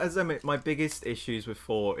great. My biggest issues with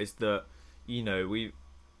Thor is that,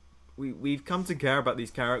 we've come to care about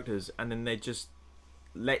these characters, and then they just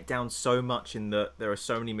let down so much in that there are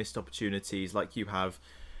so many missed opportunities. Like, you have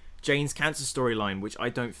Jane's cancer storyline, which I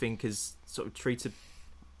don't think is sort of treated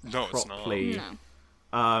properly.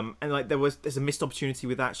 No. And like there's a missed opportunity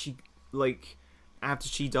with that. She, like, after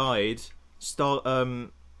she died,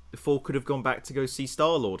 Thor could have gone back to go see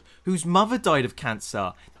Star-Lord, whose mother died of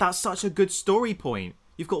cancer. That's such a good story point.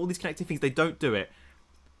 You've got all these connected things. They don't do it.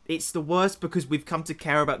 It's the worst because we've come to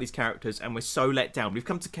care about these characters and we're so let down. We've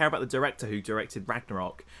come to care about the director who directed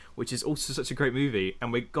Ragnarok, which is also such a great movie,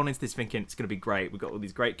 and we've gone into this thinking it's going to be great. We've got all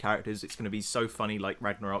these great characters. It's going to be so funny like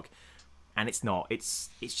Ragnarok. and it's not. It's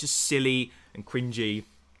just silly and cringy.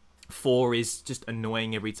 4 is just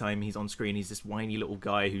annoying every time he's on screen. He's this whiny little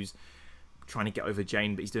guy who's trying to get over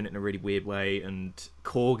Jane, but he's doing it in a really weird way. And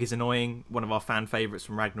Korg is annoying, one of our fan favourites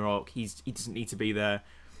from Ragnarok. He doesn't need to be there.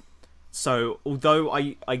 So, although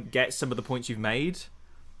I get some of the points you've made,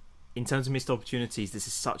 in terms of missed opportunities, this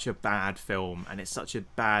is such a bad film, and it's such a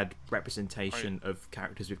bad representation of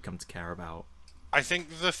characters we've come to care about. I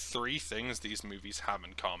think the 3 things these movies have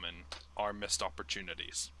in common are missed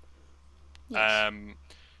opportunities. Yes.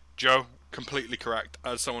 Joe, completely correct.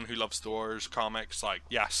 As someone who loves Thor's comics, like,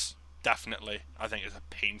 yes, definitely. I think it's a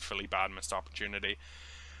painfully bad missed opportunity.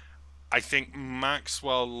 I think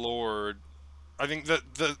Maxwell Lord... I think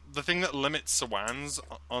that the thing that limits Sawan's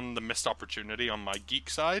on the missed opportunity on my geek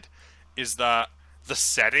side is that the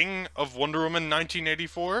setting of Wonder Woman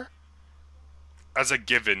 1984, as a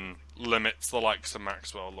given, limits the likes of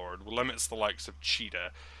Maxwell Lord, limits the likes of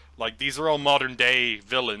Cheetah. Like, these are all modern day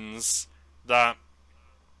villains that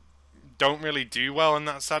don't really do well in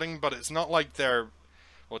that setting, but it's not like they're...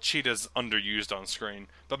 Well, Cheetah's underused on screen,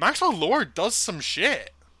 but Maxwell Lord does some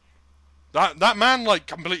shit. That man, like,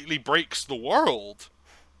 completely breaks the world.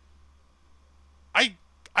 I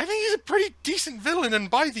think he's a pretty decent villain, and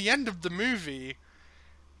by the end of the movie,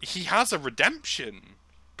 he has a redemption,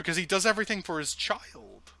 because he does everything for his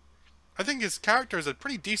child. I think his character is a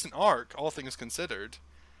pretty decent arc, all things considered.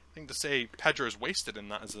 I think to say Pedro's wasted in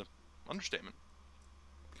that is an understatement.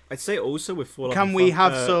 I'd say also with Fall Out Can and we Fun-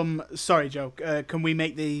 have some... Sorry, Joe. Can we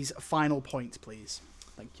make these final points, please?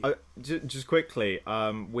 Thank you. just quickly,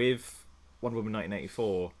 with Wonder Woman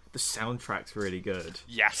 1984, the soundtrack's really good.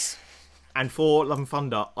 Yes. And for Love and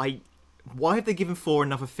Thunder, why have they given 4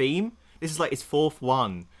 another theme? This is like its 4th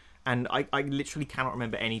one, and I literally cannot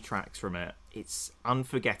remember any tracks from it. It's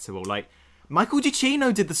unforgettable. Like, Michael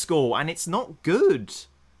Giacchino did the score, and it's not good.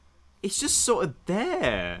 It's just sort of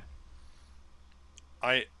there.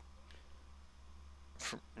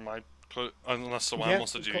 Unless someone Yeah,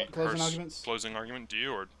 wants to do closing arguments. Closing argument, do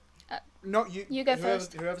you, or... No, you. You go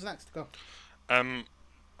first. Whoever's next, go. I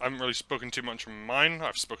haven't really spoken too much from mine.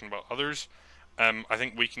 I've spoken about others. I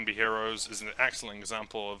think We Can Be Heroes is an excellent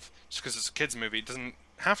example of, just because it's a kids' movie, it doesn't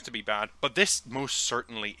have to be bad, but this most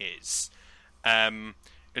certainly is.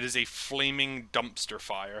 It is a flaming dumpster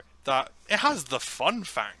fire that it has the fun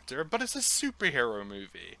factor, but it's a superhero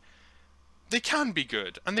movie. They can be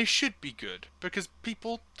good, and they should be good, because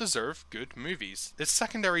people deserve good movies. Its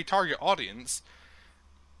secondary target audience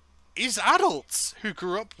is adults who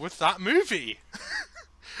grew up with that movie.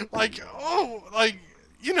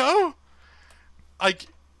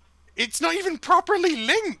 It's not even properly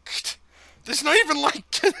linked. There's not even,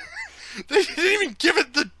 they didn't even give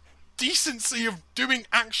it the decency of doing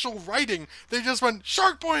actual writing. They just went,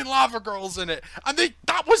 Shark Boy and Lava Girl's in it, and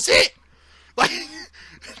that was it!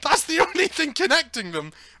 That's the only thing connecting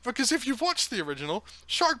them, because if you've watched the original,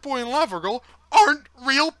 Shark Boy and Lava Girl aren't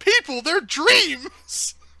real people, they're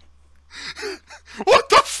dreams! What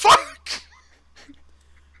the fuck?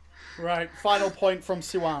 Right, final point from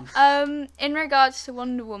Siwan. In regards to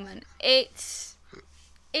Wonder Woman, it's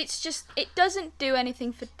just, it doesn't do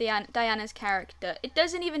anything for Diana's character. It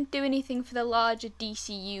doesn't even do anything for the larger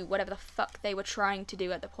DCU, whatever the fuck they were trying to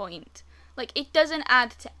do at the point. Like, it doesn't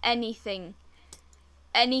add to anything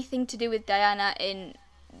to do with Diana in,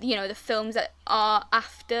 the films that are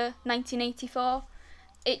after 1984.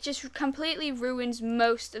 It just completely ruins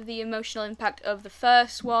most of the emotional impact of the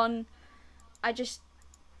first one. I don't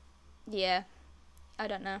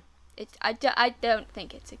know. I don't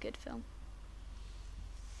think it's a good film.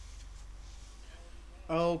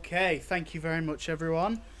 Okay, thank you very much,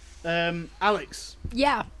 everyone. Alex,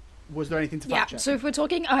 Yeah. was there anything to Yeah. fact check? So if we're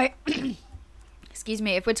talking, excuse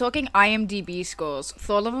me, if we're talking IMDb scores,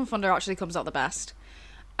 Thor: Love and Thunder actually comes out the best,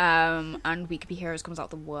 and We Could Be Heroes comes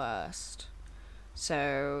out the worst.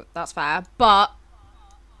 So that's fair. But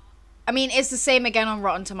I mean, it's the same again on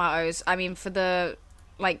Rotten Tomatoes. I mean, for the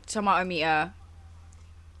tomato meter.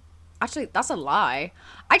 Actually, that's a lie.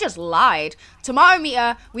 I just lied. Tomato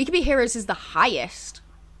meter, We Could Be Heroes is the highest.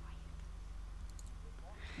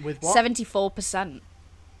 With what? 74%.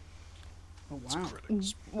 Oh, wow.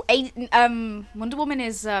 Wonder Woman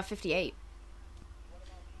is 58.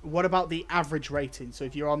 What about the average rating? So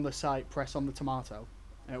if you're on the site, press on the tomato,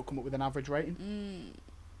 and it'll come up with an average rating.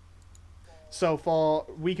 So for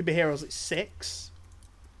We Could Be Heroes, it's 6.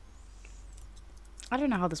 I don't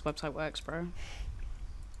know how this website works, bro.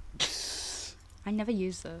 I never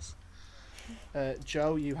use this.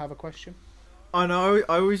 Joe, you have a question? I know.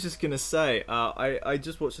 I was just gonna say. I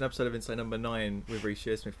just watched an episode of Inside Number 9 with Reece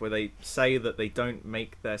Shearsmith where they say that they don't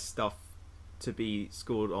make their stuff to be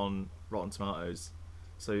scored on Rotten Tomatoes.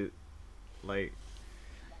 So, like,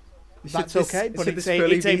 That's this- okay, but should it's this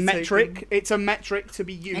really a be metric. taken- It's a metric to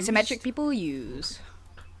be used. It's a metric people use.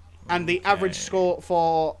 And the average score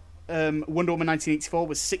for Wonder Woman 1984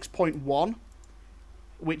 was 6.1,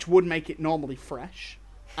 which would make it normally fresh.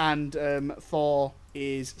 And Thor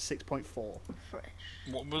is 6.4.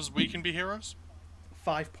 What was We Can Be Heroes?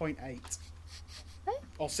 5.8.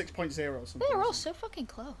 Or 6.0 or something. They were all so fucking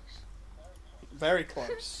close. Very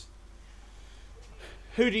close.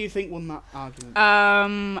 Who do you think won that argument,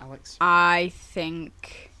 Alex? I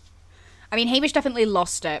think... I mean, Hamish definitely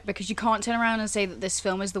lost it, because you can't turn around and say that this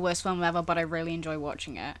film is the worst film ever, but I really enjoy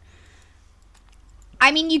watching it.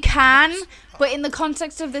 I mean, you can, but in the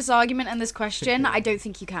context of this argument and this question, I don't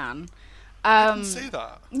think you can. I didn't say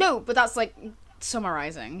that. No, but that's, like,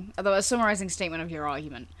 summarising. Although a summarising statement of your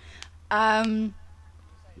argument.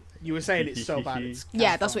 You were saying it's so bad. It's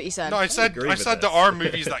Yeah, that's what you said. No, I said agree with there this. are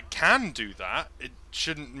movies that can do that. It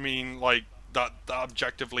shouldn't mean like that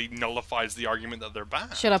objectively nullifies the argument that they're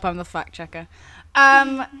bad. Shut up, I'm the fact checker.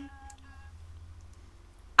 I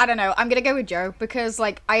don't know. I'm gonna go with Joe because,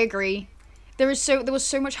 like, I agree. There was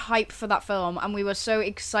so much hype for that film, and we were so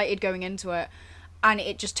excited going into it, and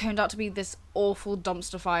it just turned out to be this awful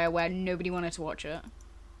dumpster fire where nobody wanted to watch it.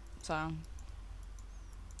 So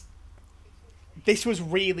This was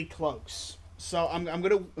really close. So I'm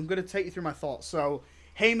gonna take you through my thoughts. So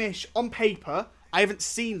Hamish, on paper, I haven't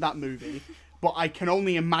seen that movie, but I can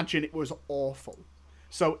only imagine it was awful.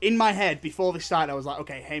 So in my head, before this started, I was like,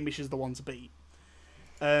 okay, Hamish is the one to beat.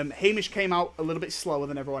 Hamish came out a little bit slower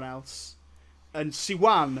than everyone else, and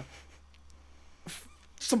Siwan,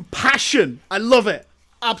 some passion. I love it,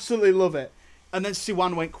 absolutely love it. And then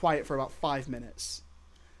Siwan went quiet for about 5 minutes.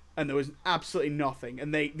 And there was absolutely nothing,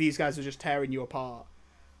 and these guys are just tearing you apart.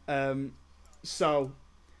 So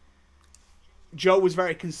Joe was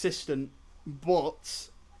very consistent, but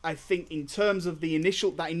I think in terms of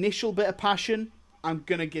that initial bit of passion, I'm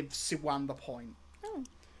gonna give Siwan the point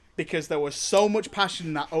because there was so much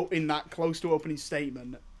passion in that close to opening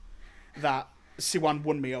statement that Siwan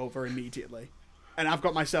won me over immediately, and I've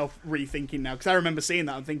got myself rethinking now because I remember seeing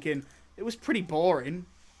that and thinking it was pretty boring,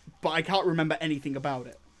 but I can't remember anything about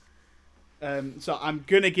it. So I'm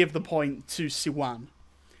going to give the point to Siwan,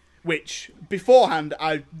 which beforehand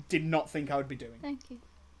I did not think I would be doing. Thank you.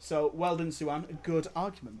 So well done, Siwan. A good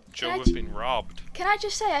argument. Joe has been robbed. Can I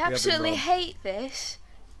just say, I absolutely robbed. hate this.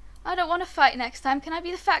 I don't want to fight next time. Can I be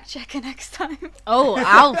the fact checker next time? oh,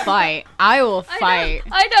 I'll fight. I will fight.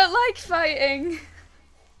 I don't like fighting.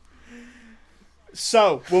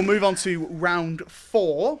 So we'll move on to round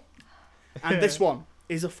 4, and this one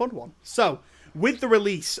is a fun one. So with the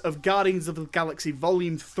release of Guardians of the Galaxy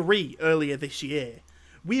Volume 3 earlier this year,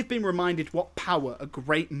 we have been reminded what power a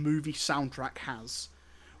great movie soundtrack has.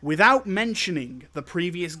 Without mentioning the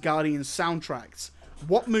previous Guardians soundtracks,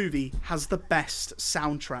 what movie has the best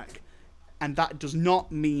soundtrack? And that does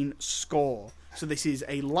not mean score. So this is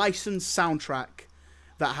a licensed soundtrack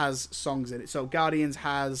that has songs in it. So Guardians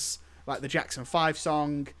has like the Jackson 5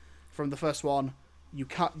 song from the first one. You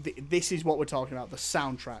can't. This is what we're talking about, the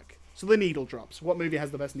soundtrack. So the needle drops. What movie has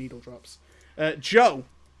the best needle drops? Joe,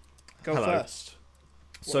 go Hello. first.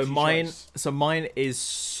 So What's your mine, choice? mine is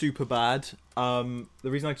super bad. The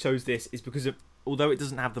reason I chose this is because although it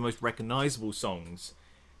doesn't have the most recognizable songs,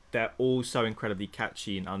 they're all so incredibly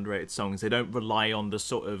catchy and underrated songs. They don't rely on the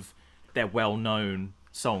sort of they're well-known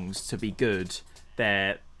songs to be good.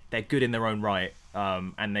 They're good in their own right,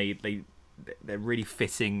 and they're really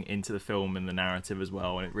fitting into the film and the narrative as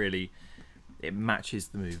well, and it matches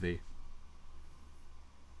the movie.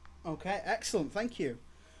 Okay, excellent. Thank you.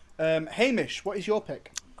 Hamish, what is your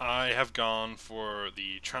pick? I have gone for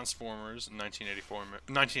the Transformers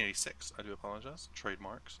 1986. I do apologize.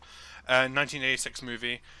 Trademarks. 1986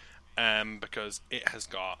 movie, because it has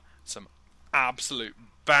got some absolute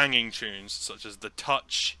banging tunes such as The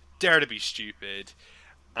Touch, Dare to Be Stupid,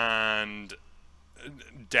 and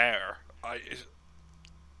Dare.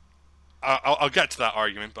 I'll get to that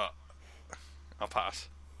argument, but I'll pass.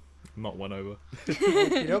 Not one over.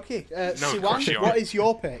 Okay. of course you Siwan, are. what is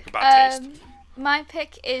your pick? Bad taste. My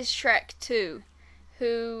pick is Shrek 2,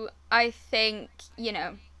 who I think,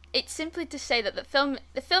 it's simply to say that the film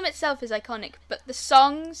itself is iconic, but the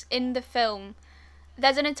songs in the film,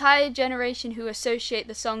 there's an entire generation who associate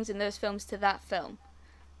the songs in those films to that film.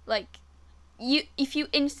 Like, if you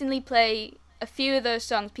instantly play a few of those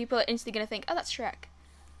songs, people are instantly going to think, oh, that's Shrek.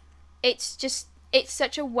 It's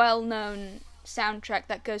such a well-known soundtrack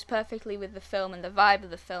that goes perfectly with the film and the vibe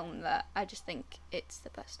of the film that I just think it's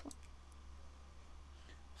the best one.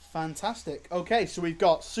 Fantastic. Okay, so we've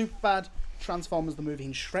got Superbad, Transformers the movie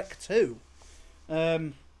and Shrek 2.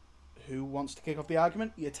 Who wants to kick off the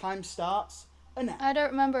argument? Your time starts now. I don't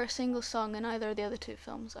remember a single song in either of the other two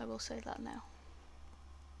films. I will say that now.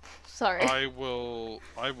 Sorry. I will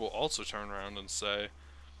also turn around and say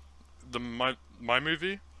my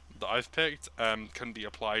movie that I've picked can be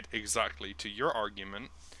applied exactly to your argument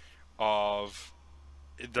of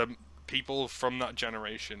the people from that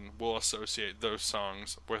generation will associate those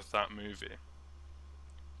songs with that movie.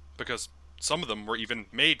 Because some of them were even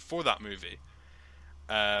made for that movie.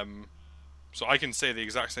 So I can say the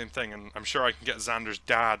exact same thing, and I'm sure I can get Xander's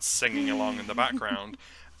dad singing along in the background.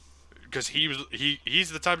 Because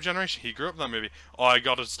he's the type of generation, he grew up in that movie. All I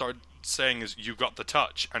gotta start saying is, "You got the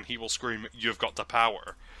touch," and he will scream, "You've got the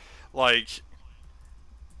power." Like,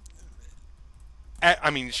 I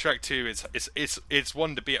mean, Shrek 2 it's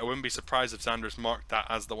one to beat. I wouldn't be surprised if Xander's marked that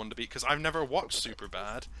as the one to beat, because I've never watched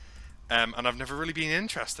Superbad, and I've never really been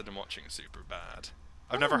interested in watching Superbad.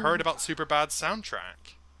 I've never heard about Superbad's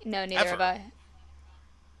soundtrack. No, neither have I.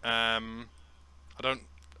 I don't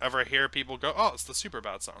ever hear people go, "Oh, it's the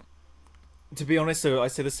Superbad song." To be honest, though, I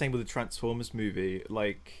say the same with the Transformers movie.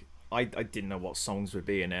 Like, I didn't know what songs would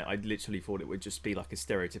be in it. I literally thought it would just be like a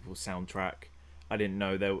stereotypical soundtrack. I didn't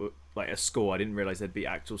know there were like a score. I didn't realize there'd be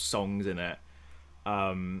actual songs in it.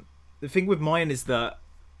 The thing with mine is that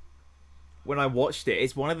when I watched it,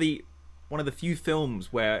 it's one of the few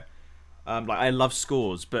films where like I love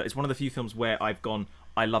scores, but it's one of the few films where I've gone,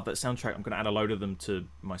 I love that soundtrack. I'm going to add a load of them to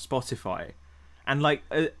my Spotify. And like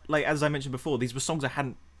as I mentioned before, these were songs I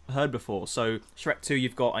hadn't heard before. So Shrek 2,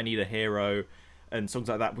 you've got I Need a Hero and songs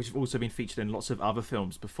like that, which have also been featured in lots of other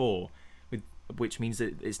films before, which means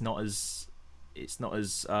that it's not as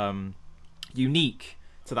unique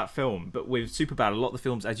to that film. But with Superbad, a lot of the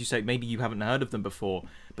films, as you say, maybe you haven't heard of them before,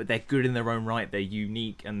 but they're good in their own right. They're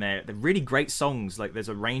unique, and they're really great songs. Like, there's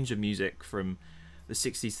a range of music from the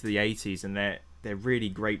 60s to the 80s, and they're really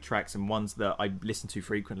great tracks, and ones that I listen to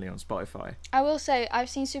frequently on Spotify. I will say, I've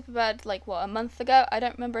seen Superbad a month ago. I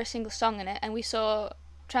don't remember a single song in it, and we saw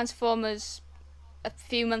Transformers a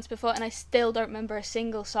few months before, and I still don't remember a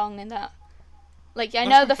single song in that. Like, I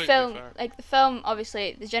know the film, the film,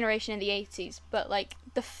 obviously, the generation in the 80s, but, like,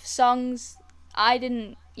 the songs, I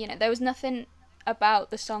didn't, there was nothing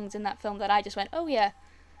about the songs in that film that I just went, oh yeah,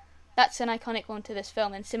 that's an iconic one to this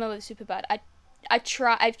film. And similar with Superbad, I've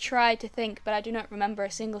tried to think, but I do not remember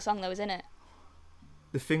a single song that was in it.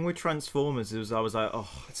 The thing with Transformers is I was like,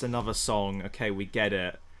 oh, it's another song, okay, we get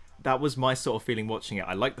it. That was my sort of feeling watching it.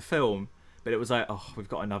 I liked the film, but it was like, oh, we've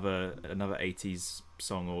got another 80s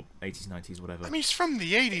song, or 80s, 90s, whatever. I mean, it's from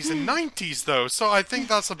the 80s and 90s, though, so I think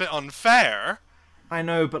that's a bit unfair. I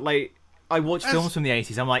know, but, like, I watch films from the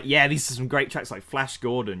 80s, I'm like, yeah, these are some great tracks, like Flash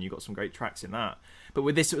Gordon, you got some great tracks in that. But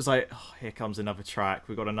with this, it was like, oh, here comes another track,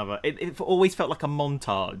 we got another... It always felt like a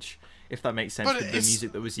montage, if that makes sense, with the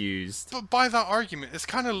music that was used. But by that argument, it's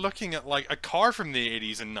kind of looking at, like, a car from the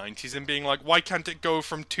 80s and 90s and being like, why can't it go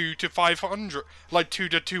from 2 to 500, like 2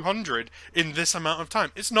 to 200 in this amount of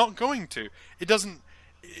time? It's not going to.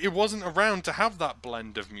 It wasn't around to have that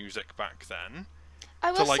blend of music back then.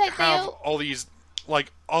 I will say have all these,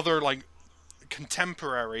 like, other, like,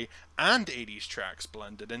 contemporary and 80s tracks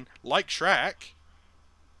blended in, like Shrek.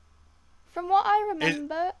 From what I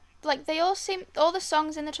remember, all the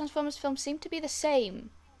songs in the Transformers film seem to be the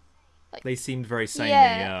same. Like, they seemed very samey,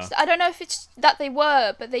 yeah. I don't know if it's that they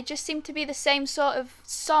were, but they just seem to be the same sort of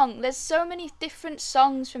song. There's so many different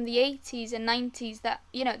songs from the 80s and 90s that,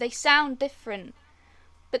 they sound different,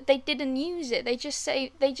 but they didn't use it. They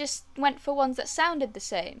just went for ones that sounded the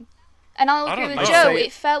same. And I'll agree with Joe,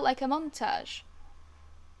 it felt like a montage.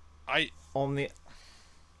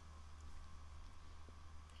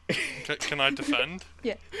 Can I defend?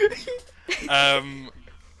 Yeah.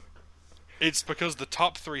 It's because the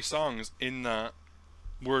top 3 songs in that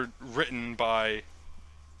were written by...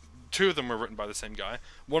 2 of them were written by the same guy.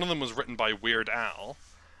 One of them was written by Weird Al,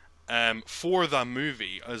 for the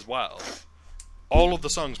movie as well. All of the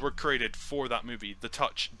songs were created for that movie. The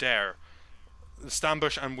Touch, Dare,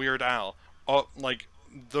 Stambush and Weird Al.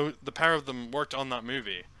 The pair of them worked on that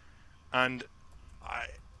movie. And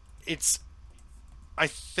I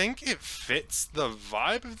think it fits the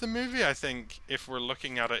vibe of the movie. I think if we're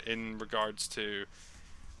looking at it in regards to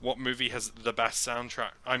what movie has the best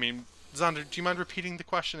soundtrack. I mean, Xander, do you mind repeating the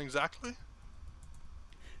question exactly?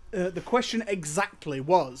 The question exactly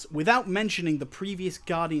was, without mentioning the previous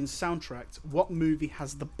Guardians soundtrack, what movie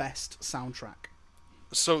has the best soundtrack?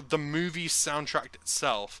 So the movie soundtrack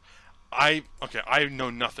itself, I know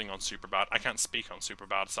nothing on Superbad. I can't speak on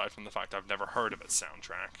Superbad aside from the fact I've never heard of its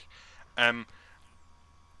soundtrack.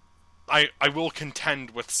 I will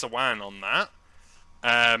contend with Sawan on that.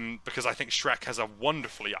 Because I think Shrek has a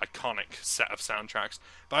wonderfully iconic set of soundtracks.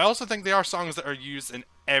 But I also think they are songs that are used in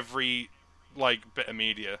every bit of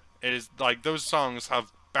media. It is like those songs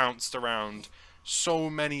have bounced around so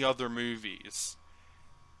many other movies.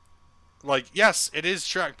 Like, yes, it is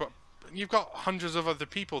Shrek, but you've got hundreds of other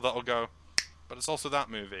people that'll go, but it's also that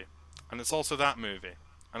movie, and it's also that movie,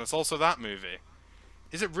 and it's also that movie.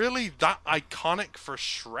 Is it really that iconic for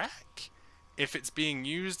Shrek if it's being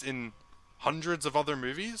used in hundreds of other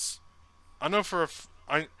movies? I know for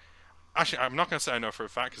I'm not going to say I know for a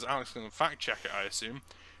fact, because Alex is going to fact check it, I assume.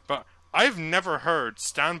 But I've never heard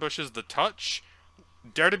Stan Bush's The Touch,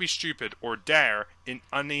 Dare to Be Stupid, or Dare in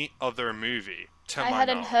any other movie, to I my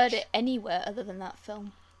hadn't knowledge. heard it anywhere other than that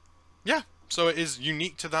film. Yeah, so it is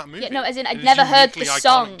unique to that movie. Yeah, no, as in It I'd is never heard the uniquely iconic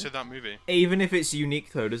song. to that movie. Even if it's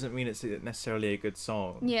unique, though, doesn't mean it's necessarily a good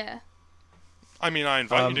song. Yeah. I mean, I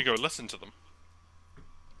invite you to go listen to them.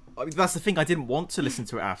 I mean, that's the thing. I didn't want to listen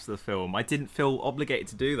to it after the film. I didn't feel obligated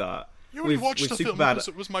to do that. You only watched the film Superbad, because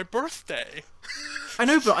it was my birthday. I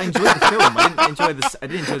know, but I enjoyed the film. I didn't enjoy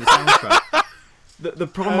the soundtrack. The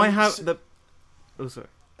problem I have.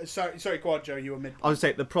 Sorry, go on, Joe. You were mid. I would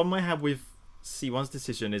say the problem I have with C1's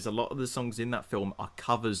decision is a lot of the songs in that film are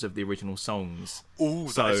covers of the original songs. Ooh,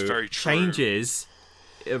 So that is very true. Changes,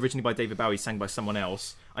 originally by David Bowie, sang by someone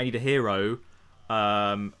else. I Need a Hero,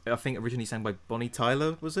 I think originally sang by Bonnie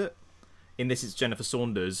Tyler, was it? In this, it's Jennifer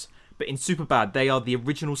Saunders. But in Superbad, they are the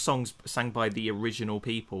original songs sang by the original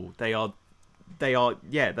people. They are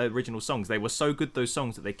the original songs. They were so good, those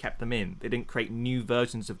songs, that they kept them in. They didn't create new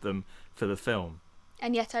versions of them for the film.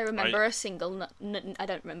 And yet I remember a single. I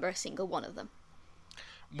don't remember a single one of them.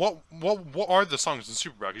 What are the songs in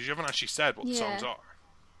Superbad? Because you haven't actually said what the Yeah. songs are.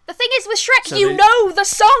 The thing is with Shrek, So you they- know the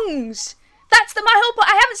songs. That's my whole point.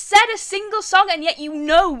 I haven't said a single song, and yet you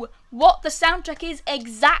know what the soundtrack is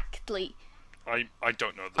exactly. I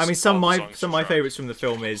don't know. I mean, some of my Shrek. favourites from the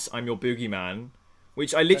film is I'm Your Boogeyman,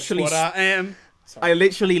 which I literally... That's what I am. I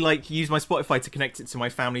literally used my Spotify to connect it to my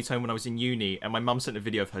family's home when I was in uni, and my mum sent a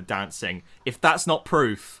video of her dancing. If that's not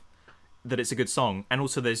proof that it's a good song, and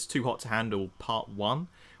also there's Too Hot to Handle Part 1,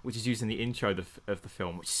 which is used in the intro of the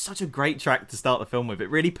film, which is such a great track to start the film with. It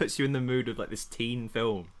really puts you in the mood of this teen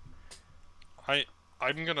film.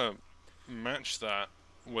 I'm gonna match that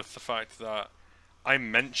with the fact that I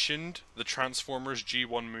mentioned the Transformers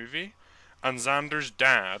G1 movie, and Xander's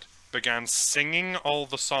dad began singing all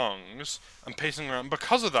the songs and pacing around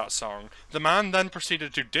because of that song. The man then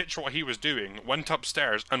proceeded to ditch what he was doing, went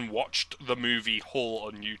upstairs, and watched the movie whole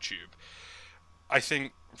on YouTube. I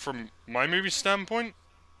think, from my movie standpoint,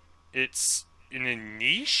 it's in a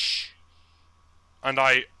niche, and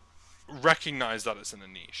I recognize that it's in a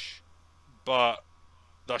niche, but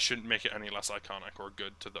that shouldn't make it any less iconic or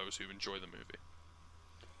good to those who enjoy the movie.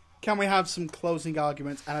 Can we have some closing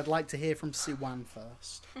arguments? And I'd like to hear from Siwan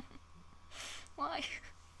first. Why?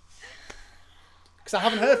 Because I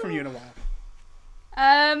haven't heard from you in a while.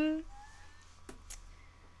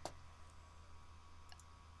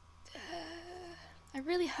 I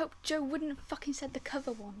really hope Joe wouldn't have fucking said the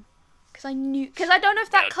cover one. Because I don't know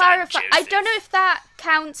if that clarifies. I don't know if that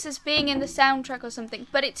counts as being in the soundtrack or something,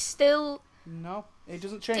 but it's still. No, it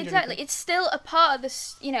doesn't change Exactly, anything. it's still a part of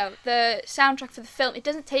this, the soundtrack for the film. It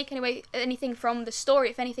doesn't take anything from the story.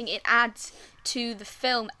 If anything, it adds to the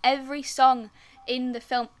film. Every song in the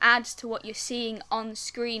film adds to what you're seeing on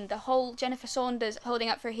screen. The whole Jennifer Saunders holding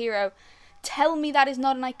up for a hero. Tell me that is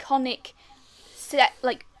not an iconic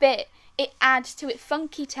bit. It adds to it.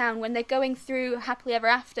 Funky Town, when they're going through Happily Ever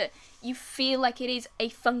After, you feel like it is a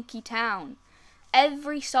funky town.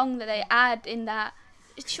 Every song that they add in that.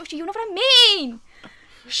 Shush, you know what I mean? I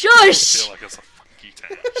Shush! feel like it's a funky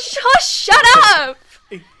town. Shush! Shut up!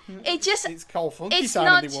 It just. It's called Funky It's Town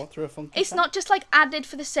not. and they walk through a funky It's town. not just added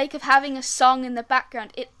for the sake of having a song in the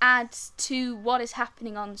background. It adds to what is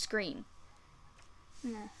happening on screen.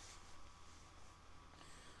 Yeah.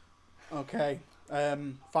 Okay.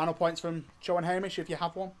 Final points from Joe and Hamish, if you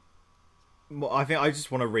have one. Well, I think I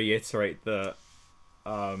just want to reiterate that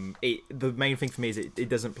the main thing for me is it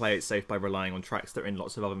doesn't play it safe by relying on tracks that are in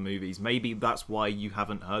lots of other movies. Maybe that's why you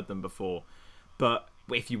haven't heard them before. But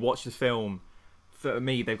if you watch the film, for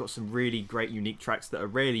me, they've got some really great, unique tracks that are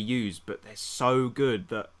rarely used, but they're so good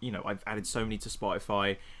that, I've added so many to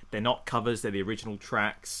Spotify. They're not covers, they're the original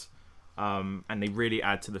tracks. And they really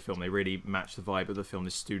add to the film. They really match the vibe of the film,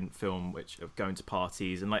 this student film, which of going to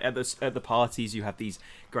parties. And at the parties, you have these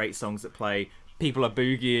great songs that play. People are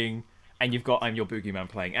boogieing, and you've got I'm Your Boogeyman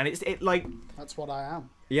playing. And it's That's what I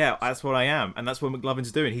am. yeah, that's what I am. And that's what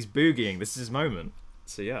McLovin's doing. He's boogieing. This is his moment.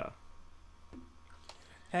 So, yeah.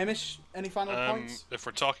 Hamish, any final points? If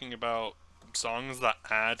we're talking about songs that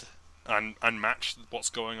add and match what's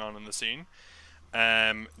going on in the scene,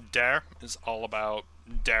 Dare is all about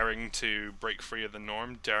daring to break free of the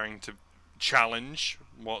norm, daring to challenge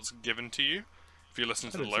what's given to you. If you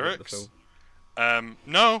listen to the lyrics,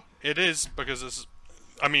 no, it is because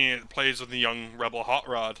it plays with the young rebel Hot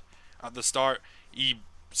Rod at the start. He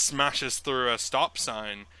smashes through a stop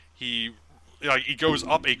sign. He goes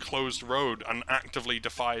up a closed road and actively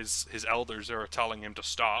defies his elders who are telling him to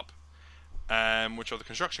stop, which are the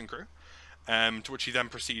construction crew. To which he then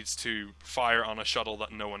proceeds to fire on a shuttle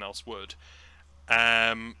that no one else would.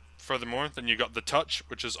 Furthermore, then you got the touch,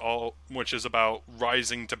 which is about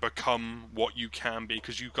rising to become what you can be,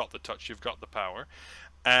 because you've got the touch, you've got the power.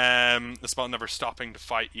 It's about never stopping to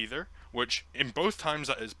fight either, which in both times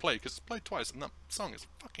that is played, because it's played twice, and that song is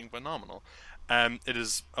fucking phenomenal. It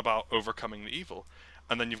is about overcoming the evil.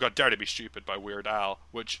 And then you've got Dare to Be Stupid by Weird Al,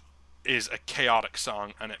 which is a chaotic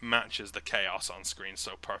song, and it matches the chaos on screen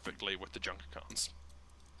so perfectly with the Junkercons.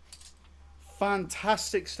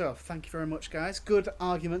 Fantastic stuff. Thank you very much, guys. Good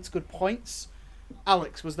arguments, good points.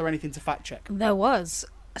 Alex, was there anything to fact check? There was.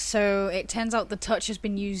 So it turns out the touch has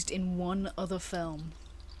been used in one other film.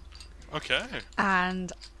 Okay.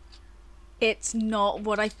 And it's not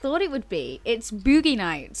what I thought it would be. It's Boogie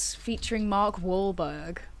Nights featuring Mark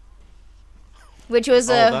Wahlberg. Which was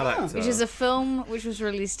a film which was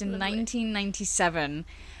released in 1997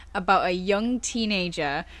 about a young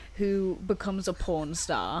teenager who becomes a porn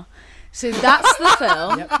star. So that's the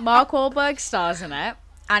film. Yep. Mark Wahlberg stars in it,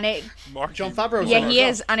 and John Favreau's yeah, in it he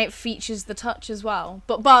as is, and it features the touch as well.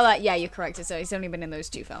 But bar that, yeah, you're correct. So he's only been in those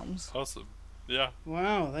two films. Awesome. Yeah.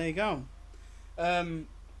 Wow, there you go.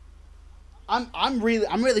 I'm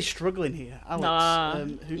really struggling here, Alex. Nah,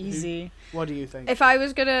 easy. What do you think? If I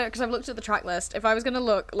was gonna, because I've looked at the track list, if I was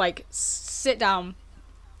gonna sit down,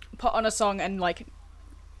 put on a song and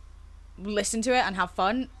listen to it and have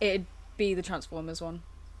fun, it'd be the Transformers one.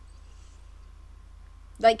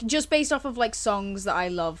 Just based off of songs that I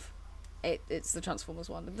love, it's the Transformers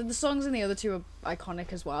one. The songs in the other two are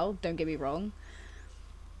iconic as well. Don't get me wrong,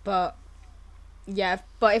 but. Yeah,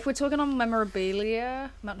 but if we're talking on memorability. There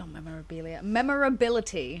we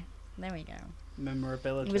go.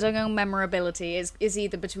 Memorability. If we're talking on memorability, is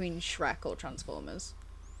either between Shrek or Transformers.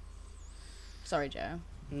 Sorry, Joe.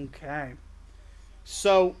 Okay.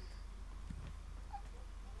 So,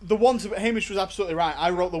 the one to... Hamish was absolutely right. I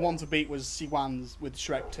wrote the one to beat was Siwan's with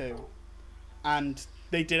Shrek 2. And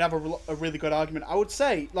they did have a really good argument. I would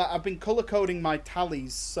say, I've been colour-coding my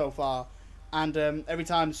tallies so far, and every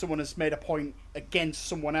time someone has made a point against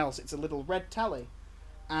someone else, it's a little red tally.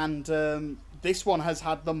 And this one has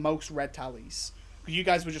had the most red tallies. You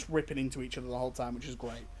guys were just ripping into each other the whole time, which is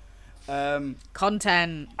great.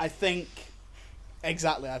 Content. I think...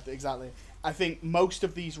 Exactly. I think most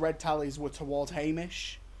of these red tallies were towards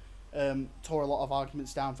Hamish. Tore a lot of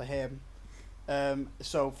arguments down for him.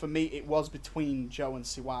 So for me, it was between Joe and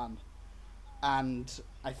Siwan. And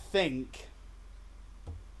I think...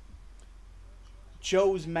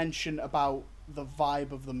 Joe's mention about the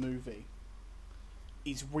vibe of the movie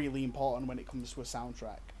is really important when it comes to a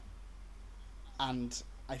soundtrack. And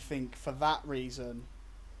I think for that reason,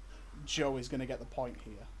 Joe is going to get the point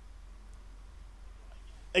here.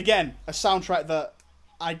 Again, a soundtrack that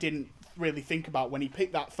I didn't really think about when he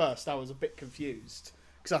picked that first. I was a bit confused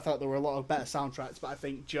because I thought there were a lot of better soundtracks, but I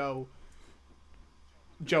think Joe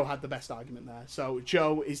had the best argument there. So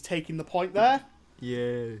Joe is taking the point there.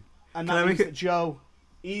 Yeah. And that means that Joe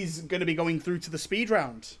is going to be going through to the speed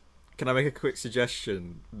round. Can I make a quick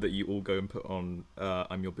suggestion that you all go and put on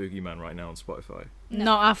I'm Your Boogeyman right now on Spotify?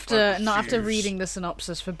 Not after reading the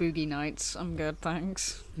synopsis for Boogie Nights. I'm good,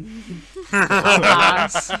 thanks.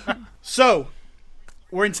 So,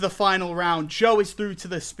 we're into the final round. Joe is through to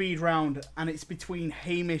the speed round, and it's between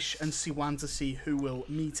Hamish and Siwan to see who will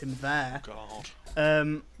meet him there. God.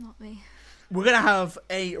 Not me. We're going to have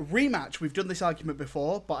a rematch. We've done this argument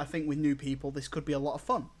before, but I think with new people, this could be a lot of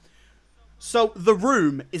fun. So, The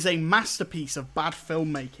Room is a masterpiece of bad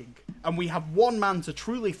filmmaking, and we have one man to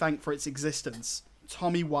truly thank for its existence,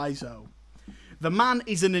 Tommy Wiseau. The man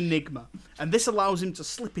is an enigma, and this allows him to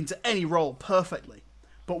slip into any role perfectly.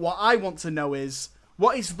 But what I want to know is,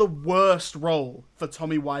 what is the worst role for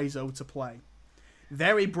Tommy Wiseau to play?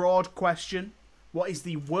 Very broad question. What is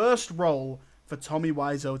the worst role for Tommy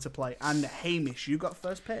Wiseau to play? And Hamish, you got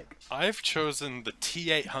first pick. I've chosen the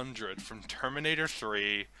T-800 from Terminator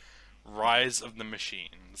 3, Rise of the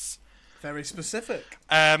Machines. Very specific.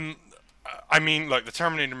 I mean, the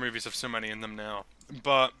Terminator movies have so many in them now,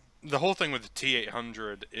 but the whole thing with the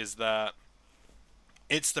T-800 is that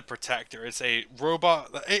It's the Protector. It's a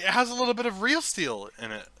robot. It has a little bit of real steel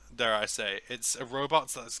in it, dare I say. It's a robot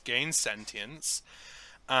that's gained sentience,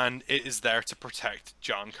 and it is there to protect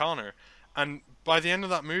John Connor. And by the end of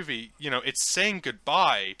that movie, you know, it's saying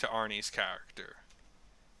goodbye to Arnie's character.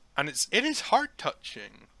 And it is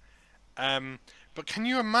heart-touching. But can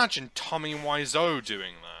you imagine Tommy Wiseau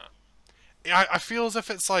doing that? I feel as if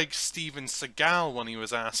it's like Steven Seagal when he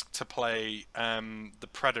was asked to play the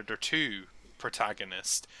Predator 2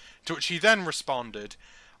 protagonist, to which he then responded,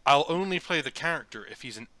 "I'll only play the character if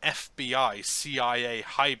he's an FBI, CIA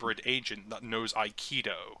hybrid agent that knows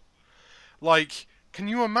Aikido." Like, can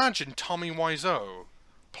you imagine Tommy Wiseau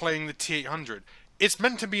playing the T-800? It's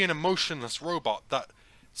meant to be an emotionless robot that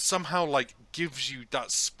somehow, like, gives you that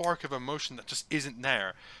spark of emotion that just isn't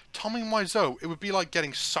there. Tommy Wiseau, it would be like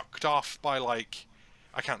getting sucked off by, like...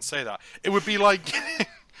 I can't say that. It would be like getting,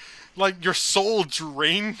 like, your soul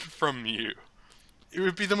drained from you. It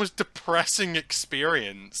would be the most depressing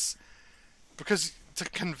experience. Because to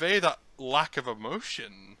convey that lack of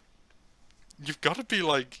emotion, you've got to be,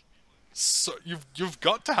 like... So you've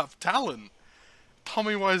got to have talent.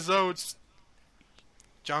 Tommy Wiseau, it's...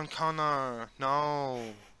 John Connor,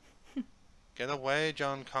 no. Get away,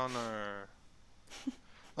 John Connor.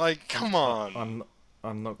 Like, come on.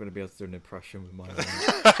 I'm not going to be able to do an impression with my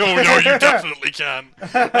Oh no, you definitely can.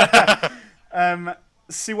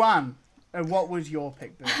 Siwan, what would your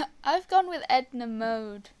pick be? I've gone with Edna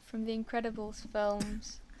Mode from the Incredibles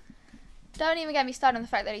films. Don't even get me started on the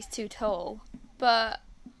fact that he's too tall. But,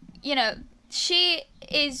 you know, she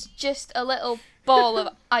is just a little ball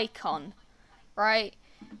of icon, right?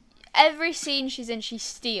 Every scene she's in, she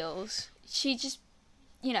steals. She just,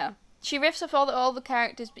 you know, she riffs off all the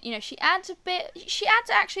characters, but, you know, she adds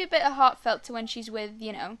actually a bit of heartfelt to when she's with,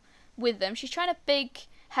 you know, with them. She's trying to big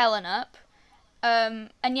Helen up,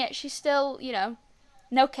 and yet she's still, you know,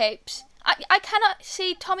 no capes. I cannot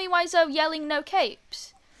see Tommy Wiseau yelling no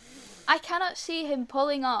capes. I cannot see him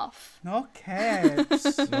pulling off. No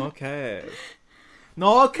capes. No capes.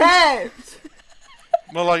 No capes!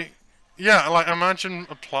 Well, like, yeah, like, imagine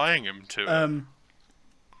applying him to it.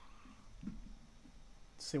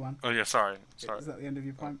 Siwan. Oh, yeah, sorry. Is that the end of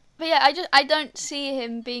your point? But yeah, I don't see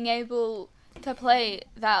him being able to play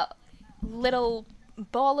that little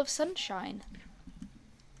ball of sunshine.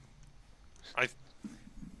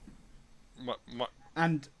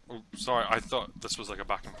 And Oh, sorry, I thought this was like a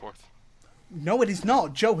back and forth. no, it is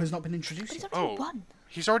not. Joe has not been introduced But he's yet. only Oh. one.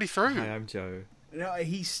 He's already through. Hi, I'm Joe. No,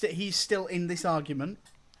 he's still in this argument,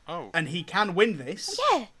 Oh. and he can win this.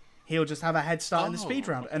 Yeah. He'll just have a head start in the Oh, speed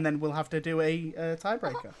round, and then we'll have to do a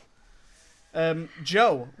tiebreaker.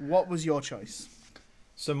 Joe, what was your choice?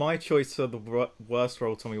 So my choice for the worst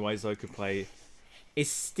role Tommy Wiseau could play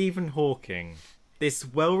is Stephen Hawking, this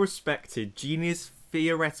well-respected, genius,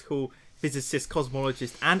 theoretical physicist,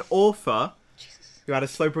 cosmologist, and author who had a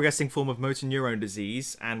slow-progressing form of motor neurone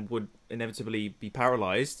disease and would inevitably be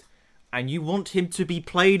paralyzed. And you want him to be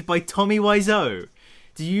played by Tommy Wiseau.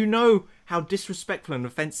 Do you know how disrespectful and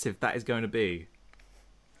offensive that is going to be?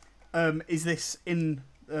 Is this in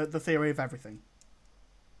the theory of everything?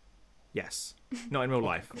 Yes. Not in real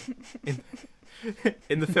life.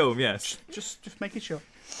 In the film, yes. Just making sure.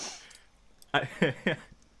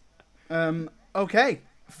 Okay,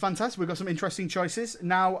 fantastic. We've got some interesting choices.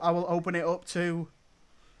 Now I will open it up to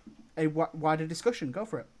a wider discussion. Go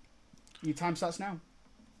for it. Your time starts now.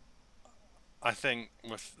 I think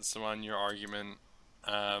with someone your argument,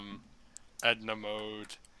 Edna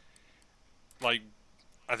Mode, like,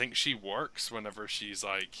 I think she works whenever she's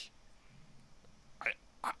like,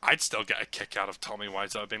 I'd still get a kick out of Tommy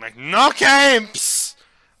Wiseau being like, no capes!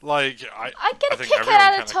 Like, I'd get I a think kick everyone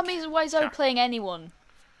out of kinda- Tommy Wiseau yeah. playing anyone,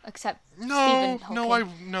 except No, Stephen no,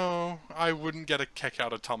 Hawking. I wouldn't get a kick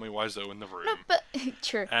out of Tommy Wiseau in the room. No, but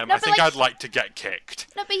true. I no, but think like, I'd like to get kicked.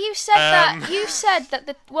 No, but you said that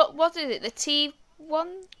the what is it? The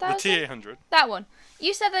T-1000? The T-800. That one.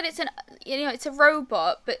 You said that it's it's a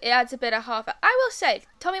robot, but it adds a bit of heart. I will say,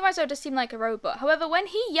 Tommy Wiseau does seem like a robot. However, when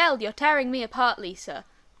he yelled, "You're tearing me apart, Lisa,"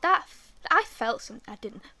 I felt something. I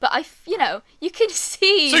didn't, but you can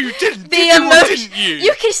see. So you didn't, the did you or emotion. didn't you?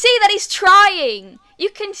 You can see that he's trying. You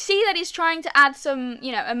can see that he's trying to add some,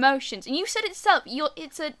 emotions. And you said it yourself.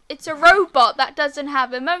 It's a robot that doesn't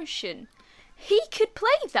have emotion. He could play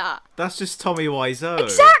that. That's just Tommy Wiseau.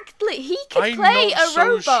 Exactly. He could play I'm a not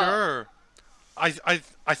robot. so sure.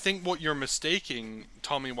 I think what you're mistaking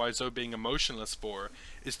Tommy Wiseau being emotionless for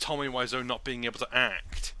is Tommy Wiseau not being able to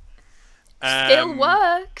act. Still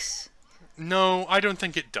works. No, I don't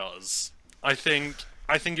think it does. I think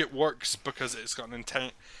it works because it's got an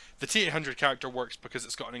The T-800 character works because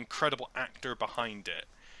it's got an incredible actor behind it.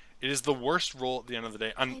 It is the worst role at the end of the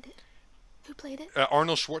day. And Who played it?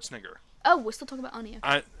 Arnold Schwarzenegger. Oh, we're still talking about Anya.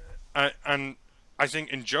 And I think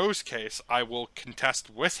in Joe's case, I will contest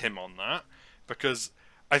with him on that, because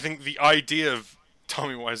I think the idea of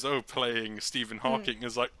Tommy Wiseau playing Stephen Hawking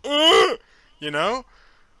is like, ugh! You know?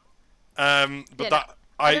 But yeah,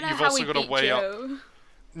 I don't know you've how also we got to beat weigh Joe. up.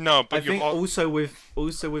 No, but I think also with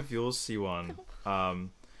yours, C1,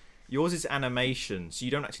 yours is animation, so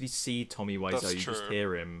you don't actually see Tommy Wiseau, That's you just true.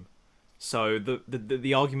 hear him. So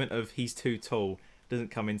the argument of he's too tall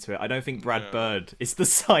doesn't come into it. I don't think Brad Bird is the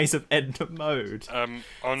size of Edna Mode.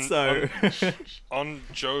 On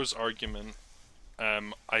Joe's argument,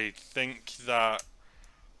 I think that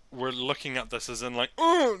we're looking at this as in like,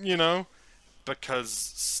 oh, you know,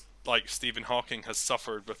 because like Stephen Hawking has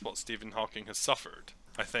suffered with what Stephen Hawking has suffered.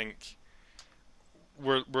 I think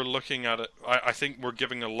we're looking at it. I think we're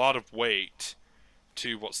giving a lot of weight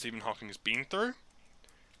to what Stephen Hawking has been through,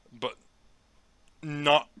 but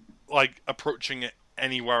not like approaching it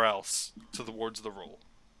anywhere else towards the role.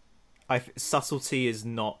 Subtlety is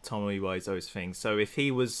not Tommy Wiseau's thing. So if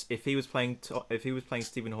he was playing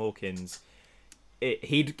Stephen Hawkins,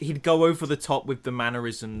 he'd go over the top with the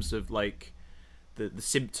mannerisms of like the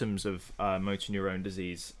symptoms of motor neurone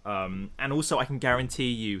disease. And also, I can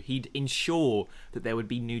guarantee you, he'd ensure that there would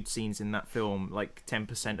be nude scenes in that film. Like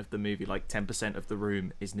 10% of the movie, like 10% of the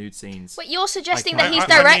room is nude scenes. But you're suggesting that he's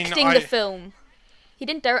directing the film. He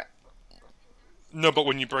didn't direct. No, but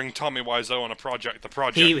when you bring Tommy Wiseau on a project,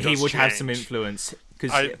 he does would have change. some influence,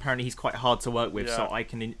 because apparently he's quite hard to work with. So I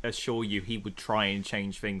can assure you, he would try and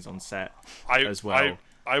change things on set as well.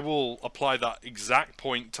 I will apply that exact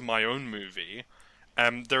point to my own movie.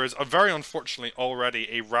 There is a very unfortunately already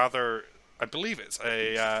a rather, I believe it's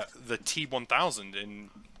the T-1000 in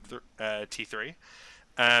T3,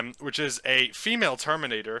 which is a female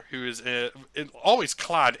Terminator who is always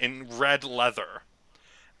clad in red leather.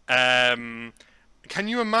 Can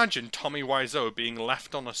you imagine Tommy Wiseau being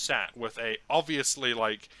left on a set with a obviously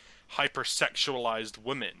like hypersexualized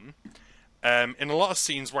woman in a lot of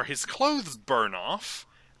scenes where his clothes burn off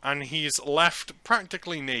and he's left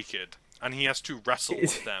practically naked and he has to wrestle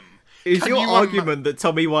with them? Is your argument that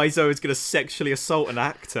Tommy Wiseau is going to sexually assault an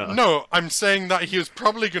actor? No, I'm saying that he was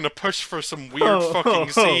probably going to push for some weird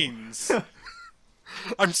fucking scenes.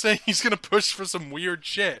 I'm saying he's going to push for some weird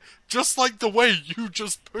shit, just like the way you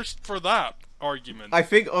just pushed for that argument. I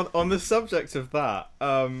think on the subject of that,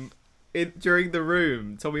 during the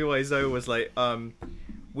room, Tommy Wiseau was like,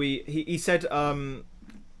 he said,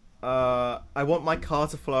 I want my car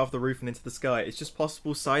to fly off the roof and into the sky. It's just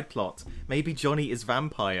possible side plot. Maybe Johnny is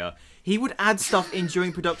vampire. He would add stuff in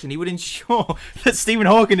during production. He would ensure that Stephen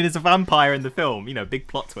Hawking is a vampire in the film. You know, big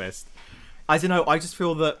plot twist. I don't know. I just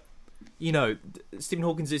feel that, you know, Stephen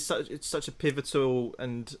Hawking is such a pivotal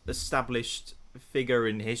and established figure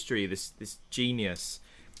in history. This genius,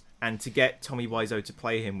 and to get Tommy Wiseau to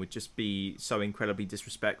play him would just be so incredibly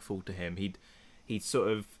disrespectful to him. He'd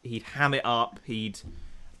ham it up. He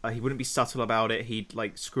wouldn't be subtle about it. He'd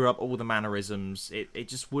like screw up all the mannerisms. It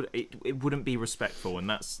wouldn't be respectful, and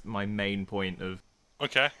that's my main point of.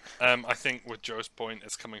 Okay, I think with Joe's point,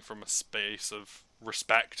 it's coming from a space of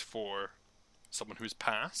respect for someone who's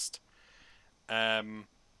passed,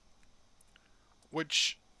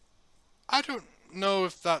 which I don't know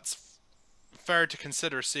if that's fair to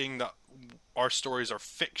consider, seeing that our stories are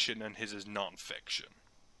fiction and his is non-fiction.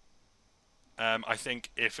 I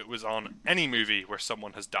think if it was on any movie where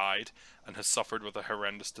someone has died and has suffered with a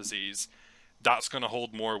horrendous disease, that's going to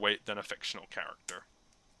hold more weight than a fictional character.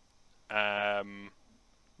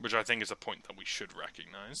 Which I think is a point that we should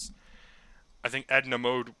recognize. I think Edna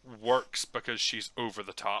Mode works because she's over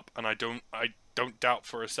the top, and I don't doubt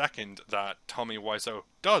for a second that Tommy Wiseau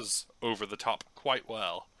does over the top quite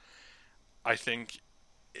well. I think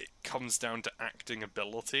it comes down to acting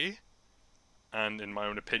ability, and in my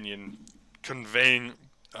own opinion, conveying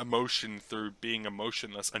emotion through being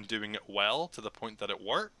emotionless and doing it well to the point that it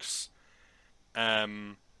works,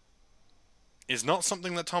 is not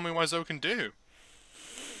something that Tommy Wiseau can do.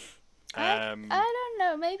 I don't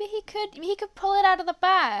know. Maybe he could pull it out of the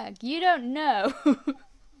bag. You don't know.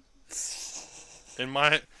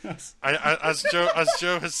 As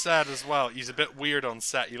Joe has said as well, he's a bit weird on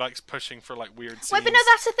set. He likes pushing for like weird scenes. Wait, but no,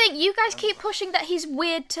 that's the thing. You guys keep pushing that he's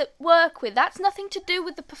weird to work with. That's nothing to do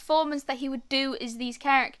with the performance that he would do as these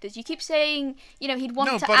characters. You keep saying, you know, he'd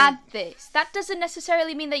want to add this. That doesn't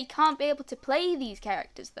necessarily mean that you can't be able to play these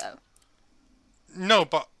characters, though. No,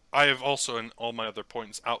 but I have also, in all my other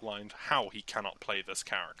points, outlined how he cannot play this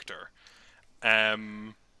character.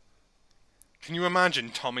 Can you imagine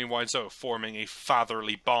Tommy Wiseau forming a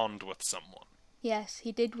fatherly bond with someone? Yes,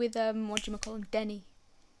 he did with whatchamacallit, Denny.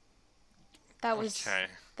 That was Okay.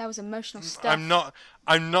 that was emotional stuff.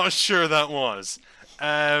 I'm not sure that was.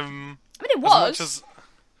 I mean, it As was. much as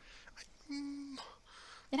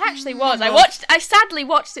It actually was. I sadly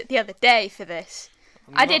watched it the other day for this.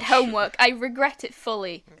 I did not sure. homework. I regret it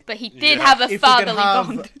fully, but he did Yeah. have a If we could fatherly have-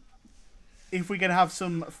 bond. If we can have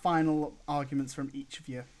some final arguments from each of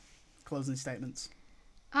you, closing statements.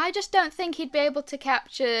 I just don't think he'd be able to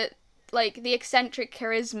capture like the eccentric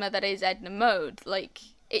charisma that is Edna Mode. Like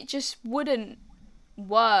it just wouldn't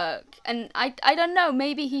work. And I don't know.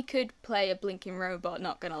 Maybe he could play a blinking robot.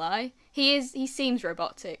 Not gonna lie, he seems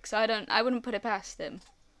robotic. So I wouldn't put it past him.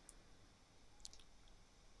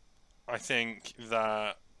 I think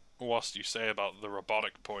that whilst you say about the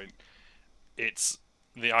robotic point, it's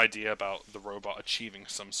the idea about the robot achieving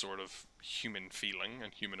some sort of human feeling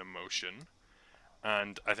and human emotion.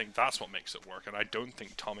 And I think that's what makes it work. And I don't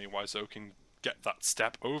think Tommy Wiseau can get that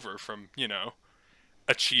step over from,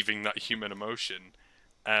 achieving that human emotion.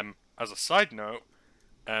 As a side note,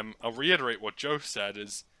 I'll reiterate what Joe said,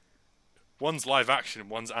 is one's live action,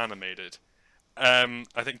 one's animated. I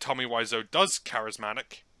think Tommy Wiseau does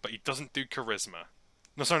charismatic, but he doesn't do charisma.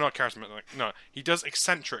 No, sorry, not charismatic. No, he does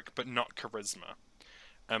eccentric, but not charisma.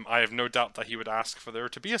 I have no doubt that he would ask for there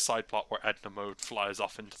to be a side plot where Edna Mode flies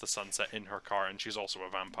off into the sunset in her car and she's also a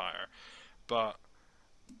vampire. But,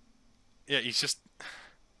 yeah, he's just...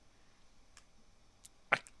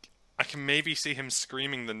 I can maybe see him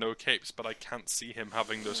screaming the no capes, but I can't see him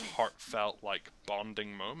having those heartfelt,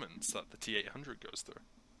 bonding moments that the T-800 goes through.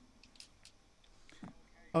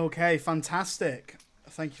 Okay, fantastic.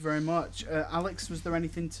 Thank you very much. Alex, was there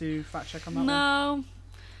anything to fact check on that one? No.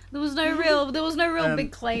 There was no real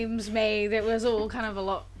big claims made. It was all kind of a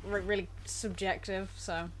lot really subjective.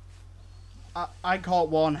 So I caught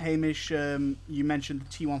one. Hamish, you mentioned the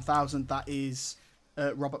T1000. That is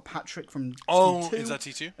Robert Patrick from T2. Is that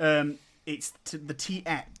T2? It's the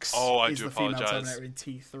TX. Oh, I is do the female apologise. Terminator in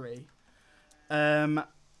T3.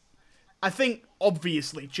 I think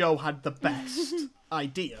obviously Joe had the best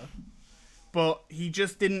idea, but he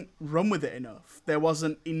just didn't run with it enough. There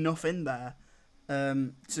wasn't enough in there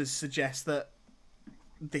to suggest that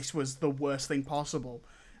this was the worst thing possible.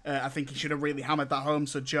 I think he should have really hammered that home,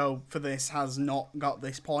 so Joe, for this, has not got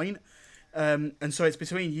this point. And so it's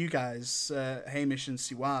between you guys, Hamish and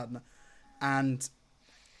Siwan, and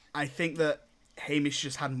I think that Hamish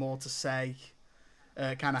just had more to say,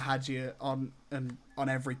 kind of had you on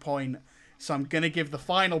every point. So I'm going to give the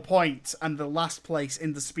final point and the last place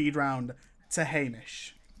in the speed round to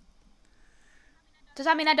Hamish. Does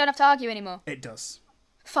that mean I don't have to argue anymore? It does.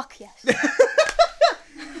 Fuck yes.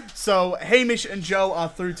 So Hamish and Joe are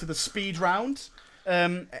through to the speed round.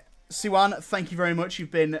 Siwan, thank you very much.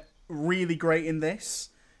 You've been really great in this.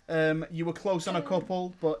 You were close on a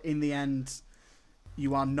couple, but in the end,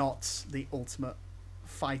 you are not the ultimate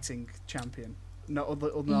fighting champion. No,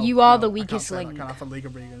 You are the I can't weakest say that. link. I can't have a League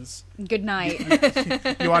of Regans. good night.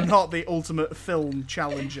 You are not the ultimate film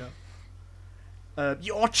challenger.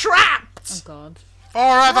 You're trapped! Oh God.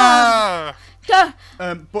 Forever! Duh,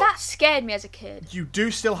 But that scared me as a kid. you do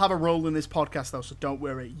still have a role in this podcast, though, so don't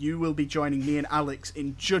worry. You will be joining me and Alex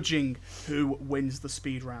in judging who wins the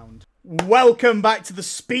speed round. Welcome back to the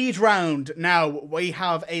speed round. Now, we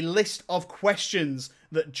have a list of questions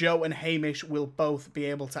that Joe and Hamish will both be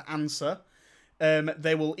able to answer.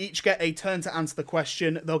 They will each get a turn to answer the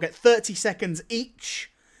question. They'll get 30 seconds each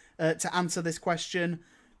to answer this question.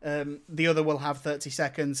 The other will have 30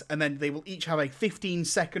 seconds, and then they will each have a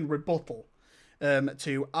 15-second rebuttal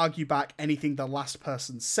to argue back anything the last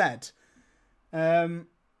person said. The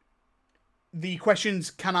questions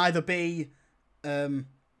can either be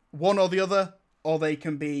one or the other, or they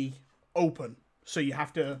can be open. So you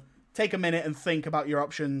have to take a minute and think about your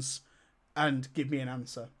options and give me an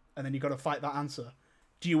answer. And then you've got to fight that answer.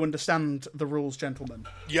 Do you understand the rules, gentlemen?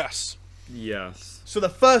 Yes. Yes. So the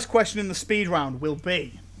first question in the speed round will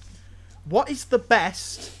be, what is the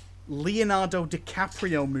best Leonardo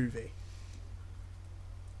DiCaprio movie?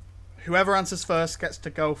 Whoever answers first gets to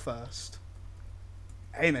go first.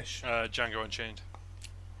 Hamish. Django Unchained.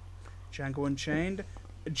 Django Unchained.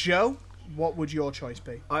 Joe, what would your choice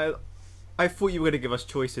be? I thought you were going to give us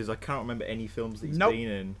choices. I can't remember any films that he's Nope. been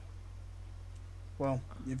in. Well,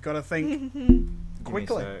 you've got to think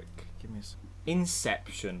quickly. Give me a sec.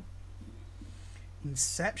 Inception.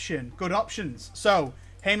 Inception. Good options. So,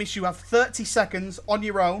 Hamish, you have 30 seconds on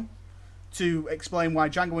your own to explain why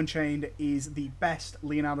Django Unchained is the best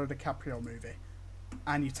Leonardo DiCaprio movie.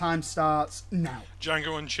 And your time starts now.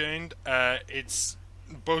 Django Unchained, it's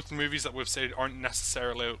both movies that we've said aren't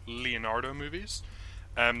necessarily Leonardo movies.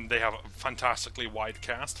 They have a fantastically wide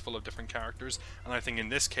cast full of different characters, and I think in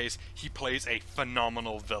this case he plays a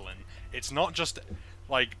phenomenal villain. It's not just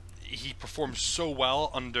like he performs so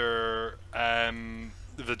well under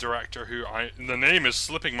the director who the name is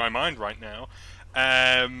slipping my mind right now.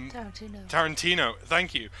 Tarantino.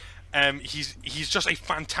 Thank you. He's just a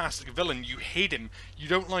fantastic villain. You hate him. You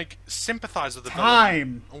don't like sympathize with the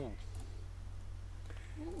Time. villain. Oh.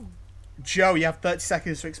 Joe, you have 30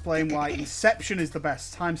 seconds to explain why Inception is the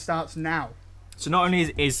best. Time starts now. So not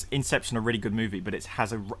only is Inception a really good movie, but it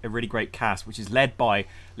has a really great cast, which is led by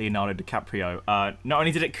Leonardo DiCaprio. Not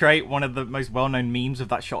only did it create one of the most well-known memes of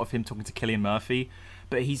that shot of him talking to Cillian Murphy,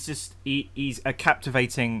 but he's a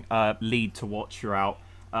captivating lead to watch throughout.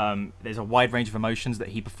 There's a wide range of emotions that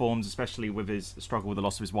he performs, especially with his struggle with the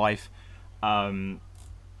loss of his wife.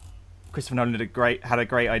 Christopher Nolan had a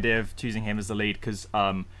great idea of choosing him as the lead because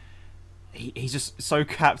he's just so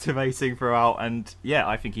captivating throughout, and yeah,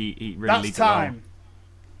 I think he really leads it well. That's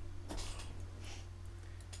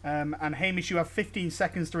time. And Hamish, you have 15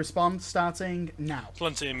 seconds to respond, starting now.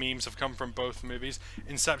 Plenty of memes have come from both movies.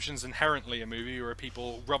 Inception's inherently a movie where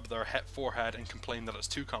people rub their forehead and complain that it's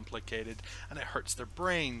too complicated and it hurts their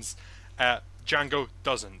brains. Django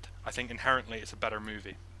doesn't. I think inherently it's a better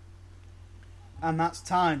movie. And that's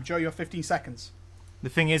time. Joe, you have 15 seconds. The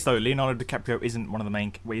thing is, though, Leonardo DiCaprio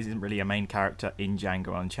isn't really a main character in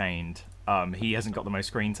Django Unchained. He hasn't got the most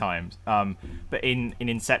screen time. But in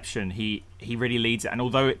Inception, he really leads it. And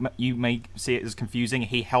although you may see it as confusing,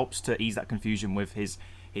 he helps to ease that confusion with his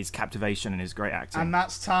captivation and his great acting. And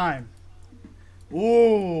that's time.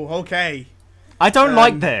 Ooh, okay. I don't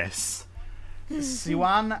like this.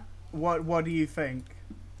 Siwan, what do you think?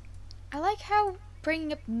 I like how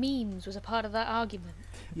bringing up memes was a part of that argument.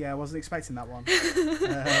 Yeah, I wasn't expecting that one.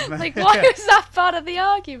 Like, why was that part of the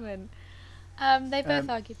argument? They both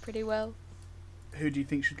argued pretty well. Who do you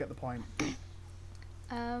think should get the point?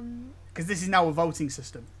 Um, Because this is now a voting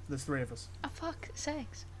system. There's three of us. oh, fuck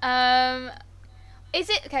sakes. Is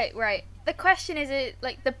it... Okay, right. The question is it,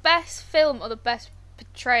 like, the best film or the best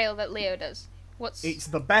portrayal that Leo does? It's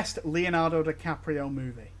the best Leonardo DiCaprio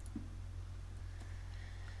movie.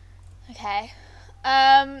 Okay.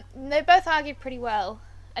 They both argued pretty well.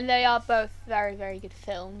 And they are both very, very good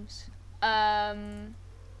films. Oh,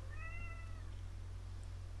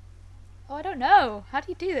 I don't know. How do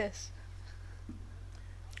you do this?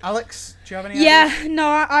 Alex, do you have any ideas? No,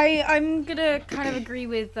 I'm gonna kind of agree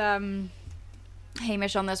with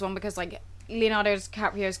Hamish on this one because like Leonardo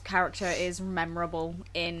DiCaprio's character is memorable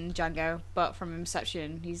in Django, but from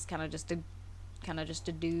Inception he's kind of just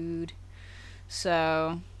a dude.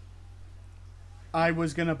 So I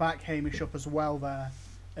was gonna back Hamish up as well there.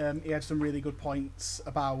 He had some really good points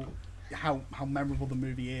about how memorable the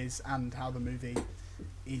movie is and how the movie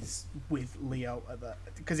is with Leo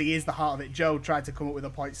because he is the heart of it. Joe tried to come up with a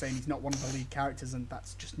point saying he's not one of the lead characters, and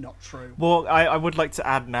that's just not true. Well, I would like to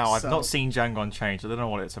add now, I've not seen Django Unchained. I don't know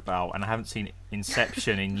what it's about, and I haven't seen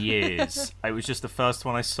Inception in years. It was just the first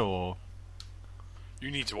one I saw. You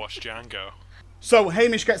need to watch Django. So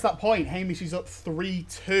Hamish gets that point. Hamish is up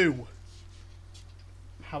 3-2.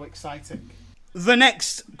 How exciting. The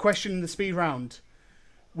next question in the speed round.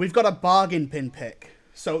 We've got a bargain bin pick.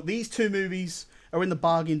 So these two movies are in the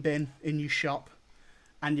bargain bin in your shop,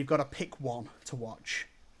 and you've got to pick one to watch.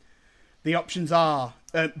 The options are...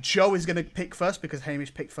 Joe is going to pick first because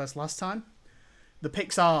Hamish picked first last time. The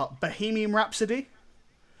picks are Bohemian Rhapsody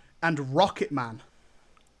and Rocket Man.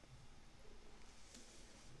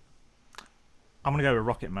 I'm going to go with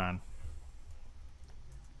Rocket Man.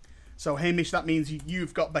 So, Hamish, that means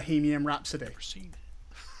you've got Bohemian Rhapsody. Never seen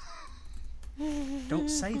Don't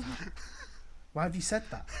say that. Why have you said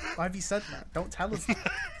that? Don't tell us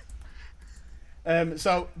that.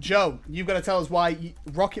 So, Joe, you've got to tell us why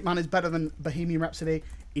Rocket Man is better than Bohemian Rhapsody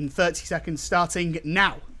in 30 seconds, starting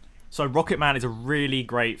now. So, Rocket Man is a really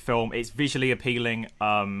great film. It's visually appealing.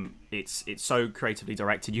 It's so creatively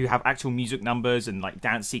directed. You have actual music numbers and like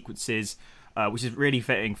dance sequences, which is really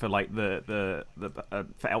fitting for like for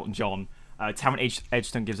Elton John. Taron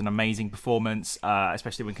Egerton gives an amazing performance,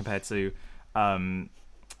 especially when compared to Rami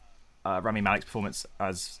Malek's performance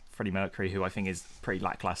as Freddie Mercury, who I think is pretty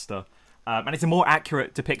lackluster. And it's a more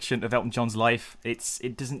accurate depiction of Elton John's life.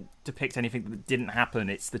 It doesn't depict anything that didn't happen.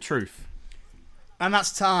 It's the truth. And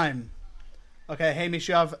that's time. Okay, Hamish,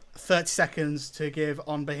 you have 30 seconds to give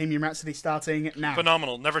on Bohemian Rhapsody, starting now.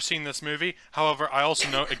 Phenomenal. Never seen this movie. However, I also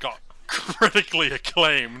know it got critically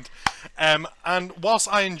acclaimed. And whilst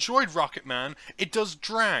I enjoyed Rocket Man, it does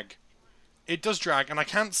drag. And I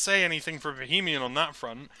can't say anything for Bohemian on that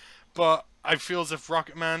front. but I feel as if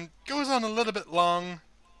Rocketman goes on a little bit long.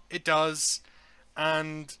 It does.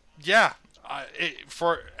 And yeah,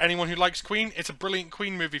 for anyone who likes Queen, it's a brilliant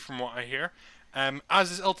Queen movie from what I hear.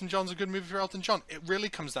 As is Elton John's a good movie for Elton John. It really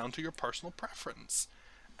comes down to your personal preference.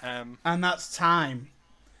 And that's time.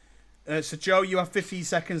 So, Joe, you have 15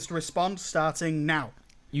 seconds to respond, starting now.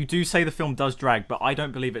 You do say the film does drag, but I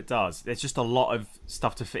don't believe it does. There's just a lot of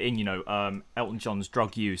stuff to fit in, Elton John's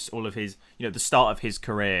drug use, all of his, the start of his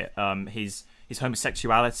career, his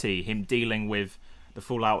homosexuality, him dealing with the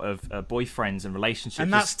fallout of boyfriends and relationships.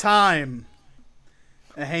 And that's time.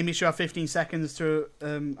 Hamish, you have 15 seconds to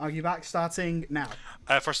argue back, starting now.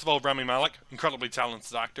 First of all, Rami Malek, incredibly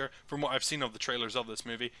talented actor. From what I've seen of the trailers of this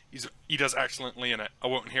movie, he does excellently in it. I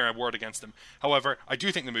won't hear a word against him. However, I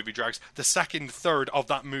do think the movie drags. The second third of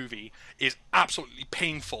that movie is absolutely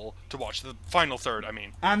painful to watch. The final third, I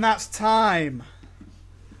mean. And that's time.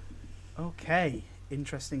 Okay,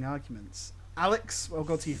 interesting arguments. Alex, we'll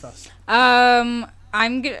go to you first.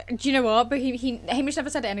 I'm gonna. Do you know what? Hamish never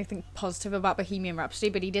said anything positive about Bohemian Rhapsody,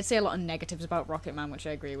 but he did say a lot of negatives about Rocketman, which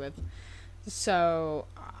I agree with. So,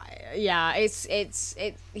 yeah,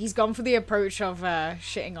 he's gone for the approach of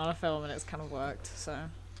shitting on a film, and it's kind of worked. So,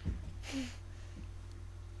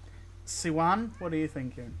 Siwan, what are you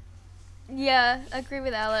thinking? Yeah, I agree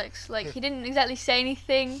with Alex. Like, he didn't exactly say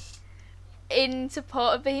anything in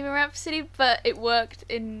support of Bohemian Rhapsody, but it worked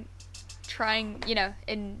in trying,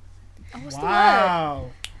 what's the word? Wow.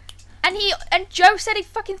 And Joe said he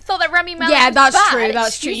fucking thought that Rami Malek yeah, was that's bad. true.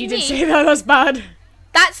 That's true. Excuse You me. did say that. That's bad.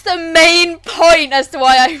 That's the main point as to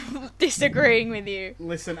why I'm disagreeing with you.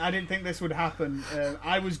 Listen, I didn't think this would happen.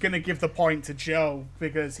 I was going to give the point to Joe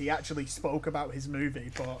because he actually spoke about his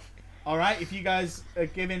movie, but alright, if you guys are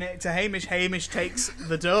giving it to Hamish, Hamish takes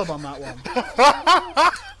the dub on that one.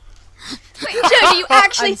 Wait, Joe, do you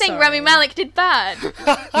actually I'm think sorry. Rami Malek did bad?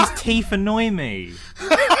 His teeth annoy me.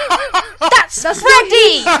 That's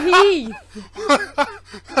Freddie!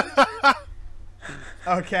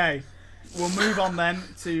 Okay, we'll move on then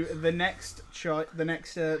to the next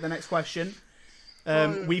question.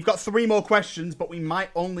 We've got 3 more questions, but we might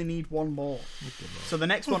only need 1 more. So the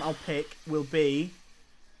next one I'll pick will be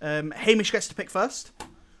Hamish gets to pick first.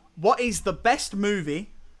 What is the best movie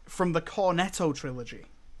from the Cornetto trilogy?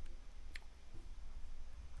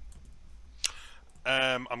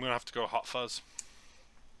 I'm going to have to go Hot Fuzz.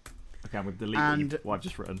 Okay, I'm going to delete what I've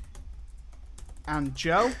just written. And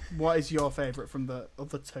Joe, what is your favourite from the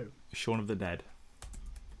other 2? Shaun of the Dead.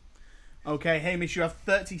 Okay, Hamish, you have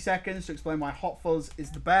 30 seconds to explain why Hot Fuzz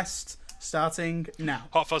is the best, starting now.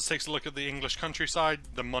 Hot Fuzz takes a look at the English countryside,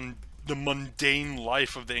 the mundane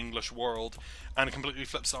life of the English world, and it completely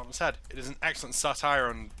flips it on its head. It is an excellent satire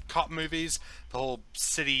on cop movies, the whole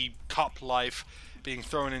city cop life being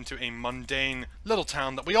thrown into a mundane little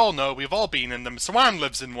town that we all know, we've all been in them. Sawan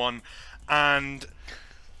lives in one, and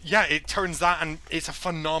yeah, it turns that, and it's a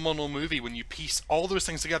phenomenal movie when you piece all those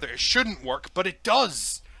things together. It shouldn't work, but it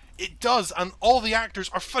does. It does, and all the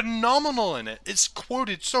actors are phenomenal in it. It's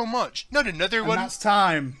quoted so much. Not another one. And that's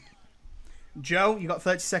time. Joe, you got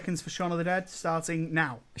 30 seconds for Shaun of the Dead, starting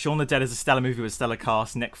now. Shaun of the Dead is a stellar movie with stellar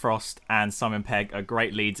cast. Nick Frost and Simon Pegg are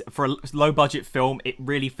great leads. For a low-budget film, it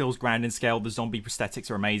really feels grand in scale. The zombie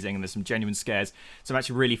prosthetics are amazing, and there's some genuine scares. Some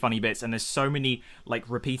actually really funny bits, and there's so many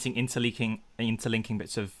repeating, interlinking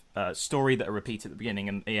bits of story that are repeated at the beginning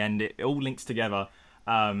and the end. It all links together.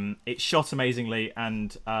 It's shot amazingly,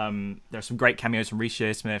 and there are some great cameos from Reece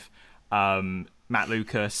Shearsmith, Matt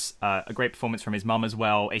Lucas, a great performance from his mum as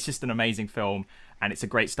well. It's just an amazing film, and it's a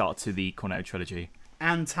great start to the Cornetto trilogy.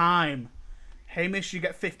 And time. Hamish, you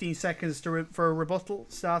get 15 seconds for a rebuttal,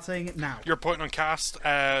 starting now. Your point on cast,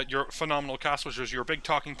 your phenomenal cast, which was your big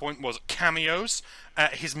talking point, was cameos.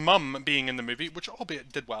 His mum being in the movie, which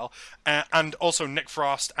albeit did well, and also Nick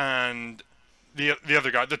Frost and the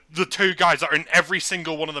other guy, the 2 guys that are in every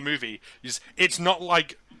single one of the movie. It's not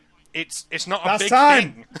like it's not a big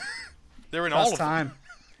thing. They're in all of them.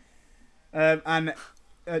 And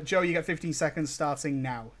Joe, you get 15 seconds, starting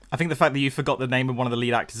now. I think the fact that you forgot the name of one of the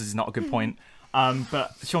lead actors is not a good point.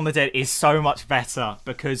 But Shaun of the Dead is so much better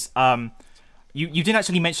because you didn't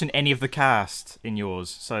actually mention any of the cast in yours,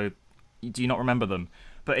 so do you not remember them?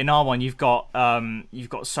 But in our one, you've got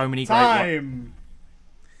so many great. Time.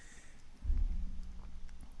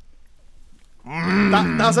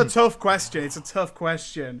 That's a tough question. It's a tough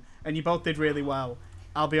question, and you both did really well.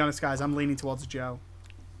 I'll be honest, guys. I'm leaning towards Joe.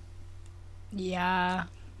 Yeah.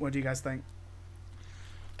 What do you guys think?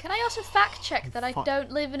 Can I also fact check that I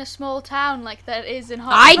don't live in a small town like that is in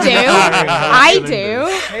I Hartford? do.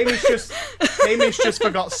 Hamish just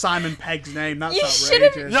forgot Simon Pegg's name. That's You should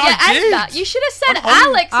have. outrageous. No, I did. That. You should have said I'm hungry.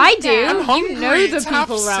 Alex. I is do. down. I'm hungry. You know the It's half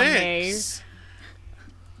people around me. 6.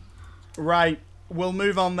 Right, we'll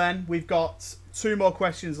move on then. We've got 2 more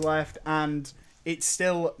questions left, and it's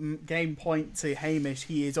still game point to Hamish.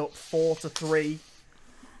 He is up 4-3.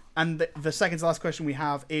 And the second to last question we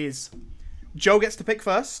have is, Joe gets to pick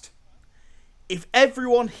first. If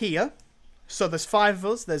everyone here, so there's 5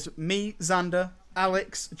 of us, there's me, Xander,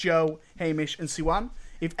 Alex, Joe, Hamish, and Siwan.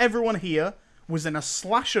 If everyone here was in a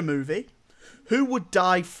slasher movie, who would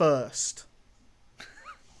die first?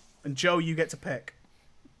 And Joe, you get to pick.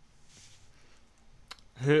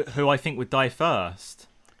 Who I think would die first?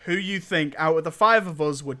 Who you think out of the 5 of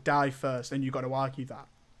us would die first, and you got to argue that.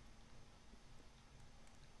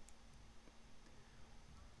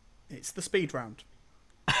 It's the speed round.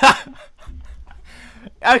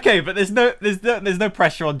 Okay, but there's no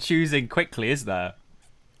pressure on choosing quickly, is there?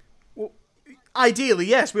 Well, ideally,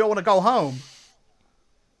 yes. We all want to go home.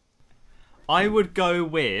 I would go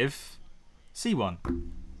with C1.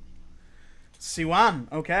 Siwan,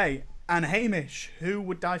 okay. And Hamish, who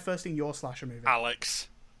would die first in your slasher movie? Alex.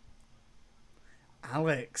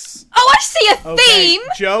 Alex. Oh, I see a Okay, theme.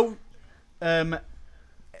 Joe,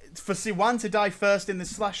 for Siwan to die first in the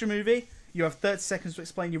slasher movie, you have 30 seconds to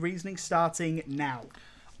explain your reasoning, starting now.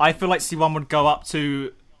 I feel like C1 would go up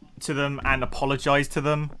to them and apologise to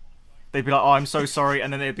them. They'd be like, "Oh, I'm so sorry,"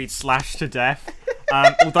 and then they'd be slashed to death.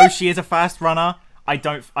 Although she is a fast runner, I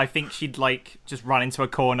think she'd like just run into a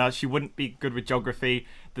corner. She wouldn't be good with geography.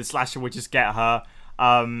 The slasher would just get her.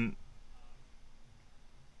 Oh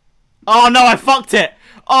no, I fucked it.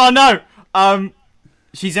 Oh no.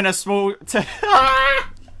 She's in a small.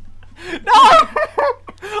 No,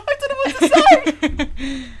 I don't know what to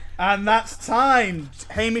say. And that's time.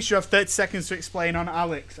 Hamish, you have 30 seconds to explain on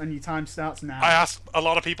Alex, and your time starts now. I ask a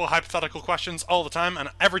lot of people hypothetical questions all the time, and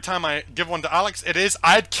every time I give one to Alex, it is,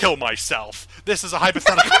 I'd kill myself. This is a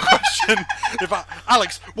hypothetical question.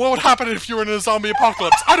 Alex, what would happen if you were in a zombie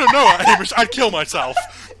apocalypse? I don't know, Hamish, I'd kill myself.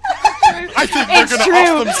 I think they're going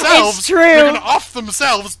to off themselves. It's true. They're going to off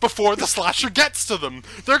themselves before the slasher gets to them.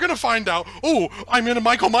 They're going to find out, oh, I'm in a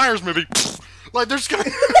Michael Myers movie. Like, they're just going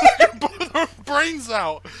to blow their brains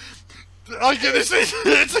out. Like,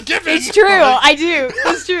 it's a given. It's true. I do.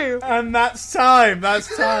 It's true. And that's time.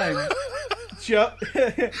 Joe,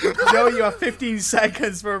 you have 15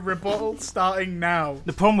 seconds for a rebuttal, starting now.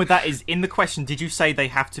 The problem with that is, in the question, did you say they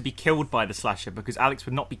have to be killed by the slasher? Because Alex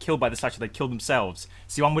would not be killed by the slasher, they'd kill themselves.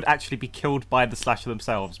 C1 would actually be killed by the slasher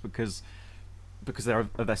themselves because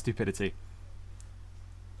of their stupidity.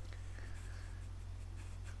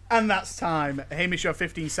 And that's time. Hamish, you have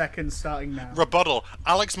 15 seconds, starting now. Rebuttal.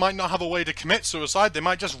 Alex might not have a way to commit suicide, they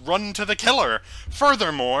might just run to the killer.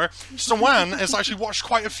 Furthermore, Sawan has actually watched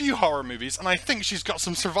quite a few horror movies, and I think she's got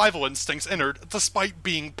some survival instincts in her, despite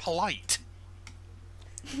being polite.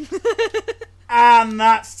 And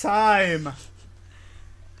that's time.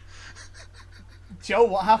 Joe,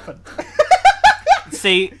 what happened?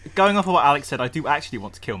 See, going off of what Alex said, I do actually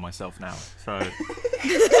want to kill myself now, so...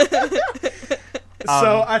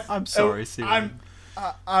 I'm sorry, Sue.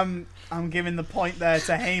 I'm giving the point there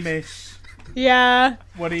to Hamish. Yeah.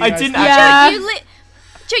 What do you I guys didn't think? actually...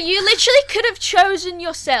 Joe, you literally could have chosen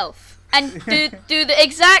yourself and do the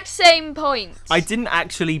exact same point. I didn't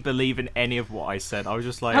actually believe in any of what I said. I was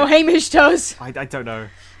just like... Oh, Hamish does. I don't know.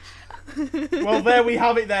 Well, there we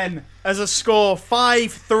have it then. As a score,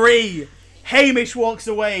 5-3. Hamish walks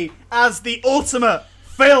away as the ultimate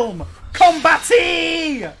film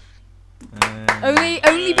combattee!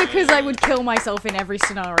 Only because I would kill myself in every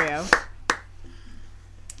scenario.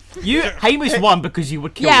 Hamish won because you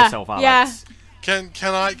would kill yourself, Alex. Yeah.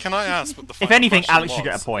 Can I ask what the final If anything, question Alex should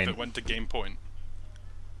get a was, point. if it went to game point?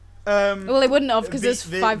 Well, it wouldn't have because there's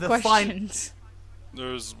the 5 questions.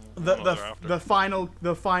 There's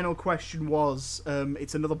The final question was,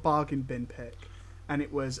 it's another bargain bin pick, and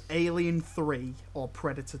it was Alien 3 or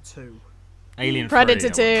Predator 2. Alien Predator 3,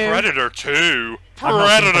 2. Predator 2. I'm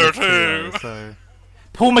not seen Predator 2. so...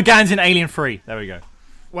 Paul McGann's in Alien 3. There we go.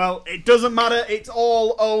 Well, it doesn't matter. It's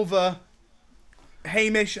all over.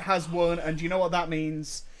 Hamish has won, and do you know what that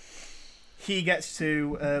means? He gets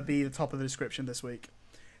to be the top of the description this week.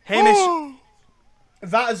 Hamish,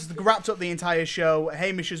 that has wrapped up the entire show.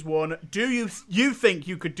 Hamish has won. Do you think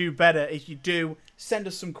you could do better? If you do, send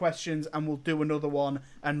us some questions, and we'll do another one,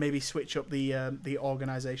 and maybe switch up the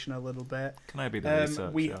organisation a little bit. Can I be the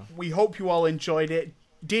researcher? We hope you all enjoyed it.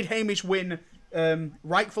 Did Hamish win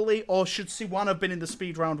rightfully, or should Siwan have been in the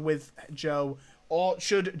speed round with Joe? or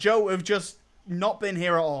should Joe have just not been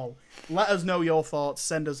here at all? Let us know your thoughts.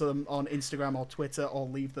 Send us them on Instagram or Twitter, or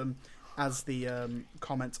leave them as the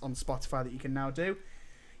comments on Spotify that you can now do.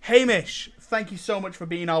 Hamish, thank you so much for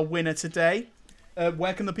being our winner today.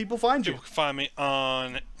 Where can the people find you? You can find me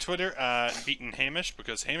on Twitter at Beaten Hamish,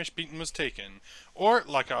 because Hamish Beaton was taken. Or,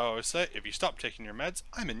 like I always say, if you stop taking your meds,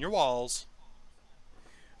 I'm in your walls.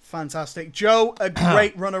 Fantastic. Joe, a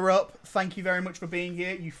great runner-up. Thank you very much for being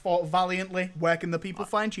here. You fought valiantly. Where can the people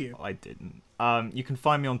find you? I didn't. You can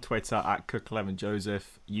find me on Twitter at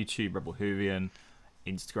Cook11Joseph, YouTube Rebel Hoovian,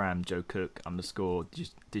 Instagram Joe Cook _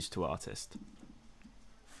 digital artist.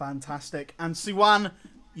 Fantastic. And Siwan,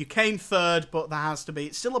 you came third, but there has to be.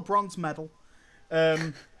 It's still a bronze medal.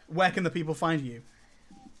 Where can the people find you?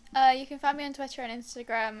 You can find me on Twitter and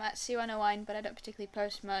Instagram at C101, but I don't particularly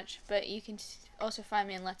post much. But you can also find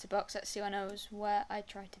me in Letterboxd at C1Os, where I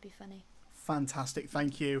try to be funny. Fantastic,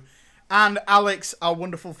 thank you. And Alex, our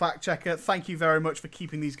wonderful fact checker, thank you very much for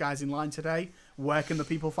keeping these guys in line today. Where can the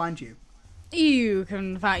people find you? You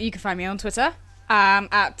can find me on Twitter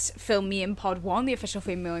at Film Me in Pod 1, the official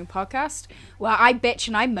film viewing podcast, where I bitch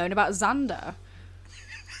and I moan about Xander.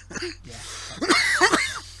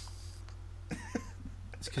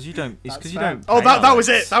 It's because you don't. Oh, that was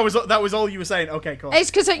it. That was all you were saying. Okay, cool.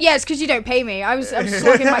 It's because you don't pay me. I'm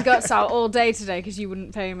slugging my guts out all day today because you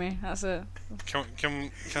wouldn't pay me. That's it.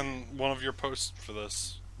 Can one of your posts for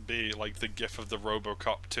this be like the gif of the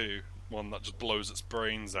RoboCop 2, one that just blows its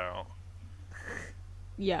brains out?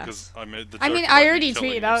 Yeah. Because I made the. I mean, I already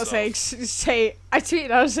tweeted out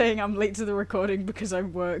saying I'm late to the recording because I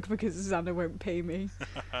work because Xander won't pay me.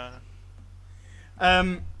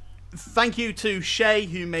 Thank you to Shay,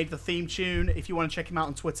 who made the theme tune. If you want to check him out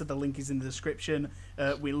on Twitter, the link is in the description.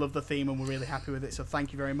 We love the theme and we're really happy with it, so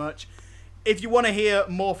thank you very much. If you want to hear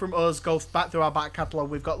more from us, go back through our back catalogue.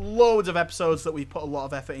 We've got loads of episodes that we've put a lot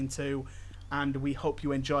of effort into, and we hope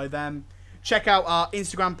you enjoy them. Check out our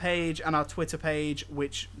Instagram page and our Twitter page,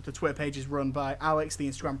 which the Twitter page is run by Alex, the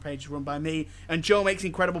Instagram page is run by me, and Joe makes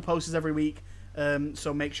incredible posts every week,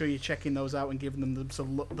 so make sure you're checking those out and giving them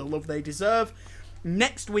the love they deserve.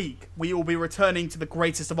 Next week, we will be returning to the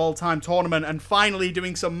greatest of all time tournament and finally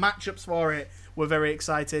doing some matchups for it. We're very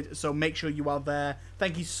excited, so make sure you are there.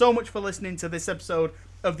 Thank you so much for listening to this episode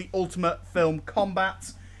of the Ultimate Film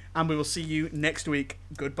Combat, and we will see you next week.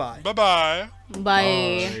 Goodbye. Bye-bye.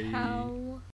 Bye. Bye.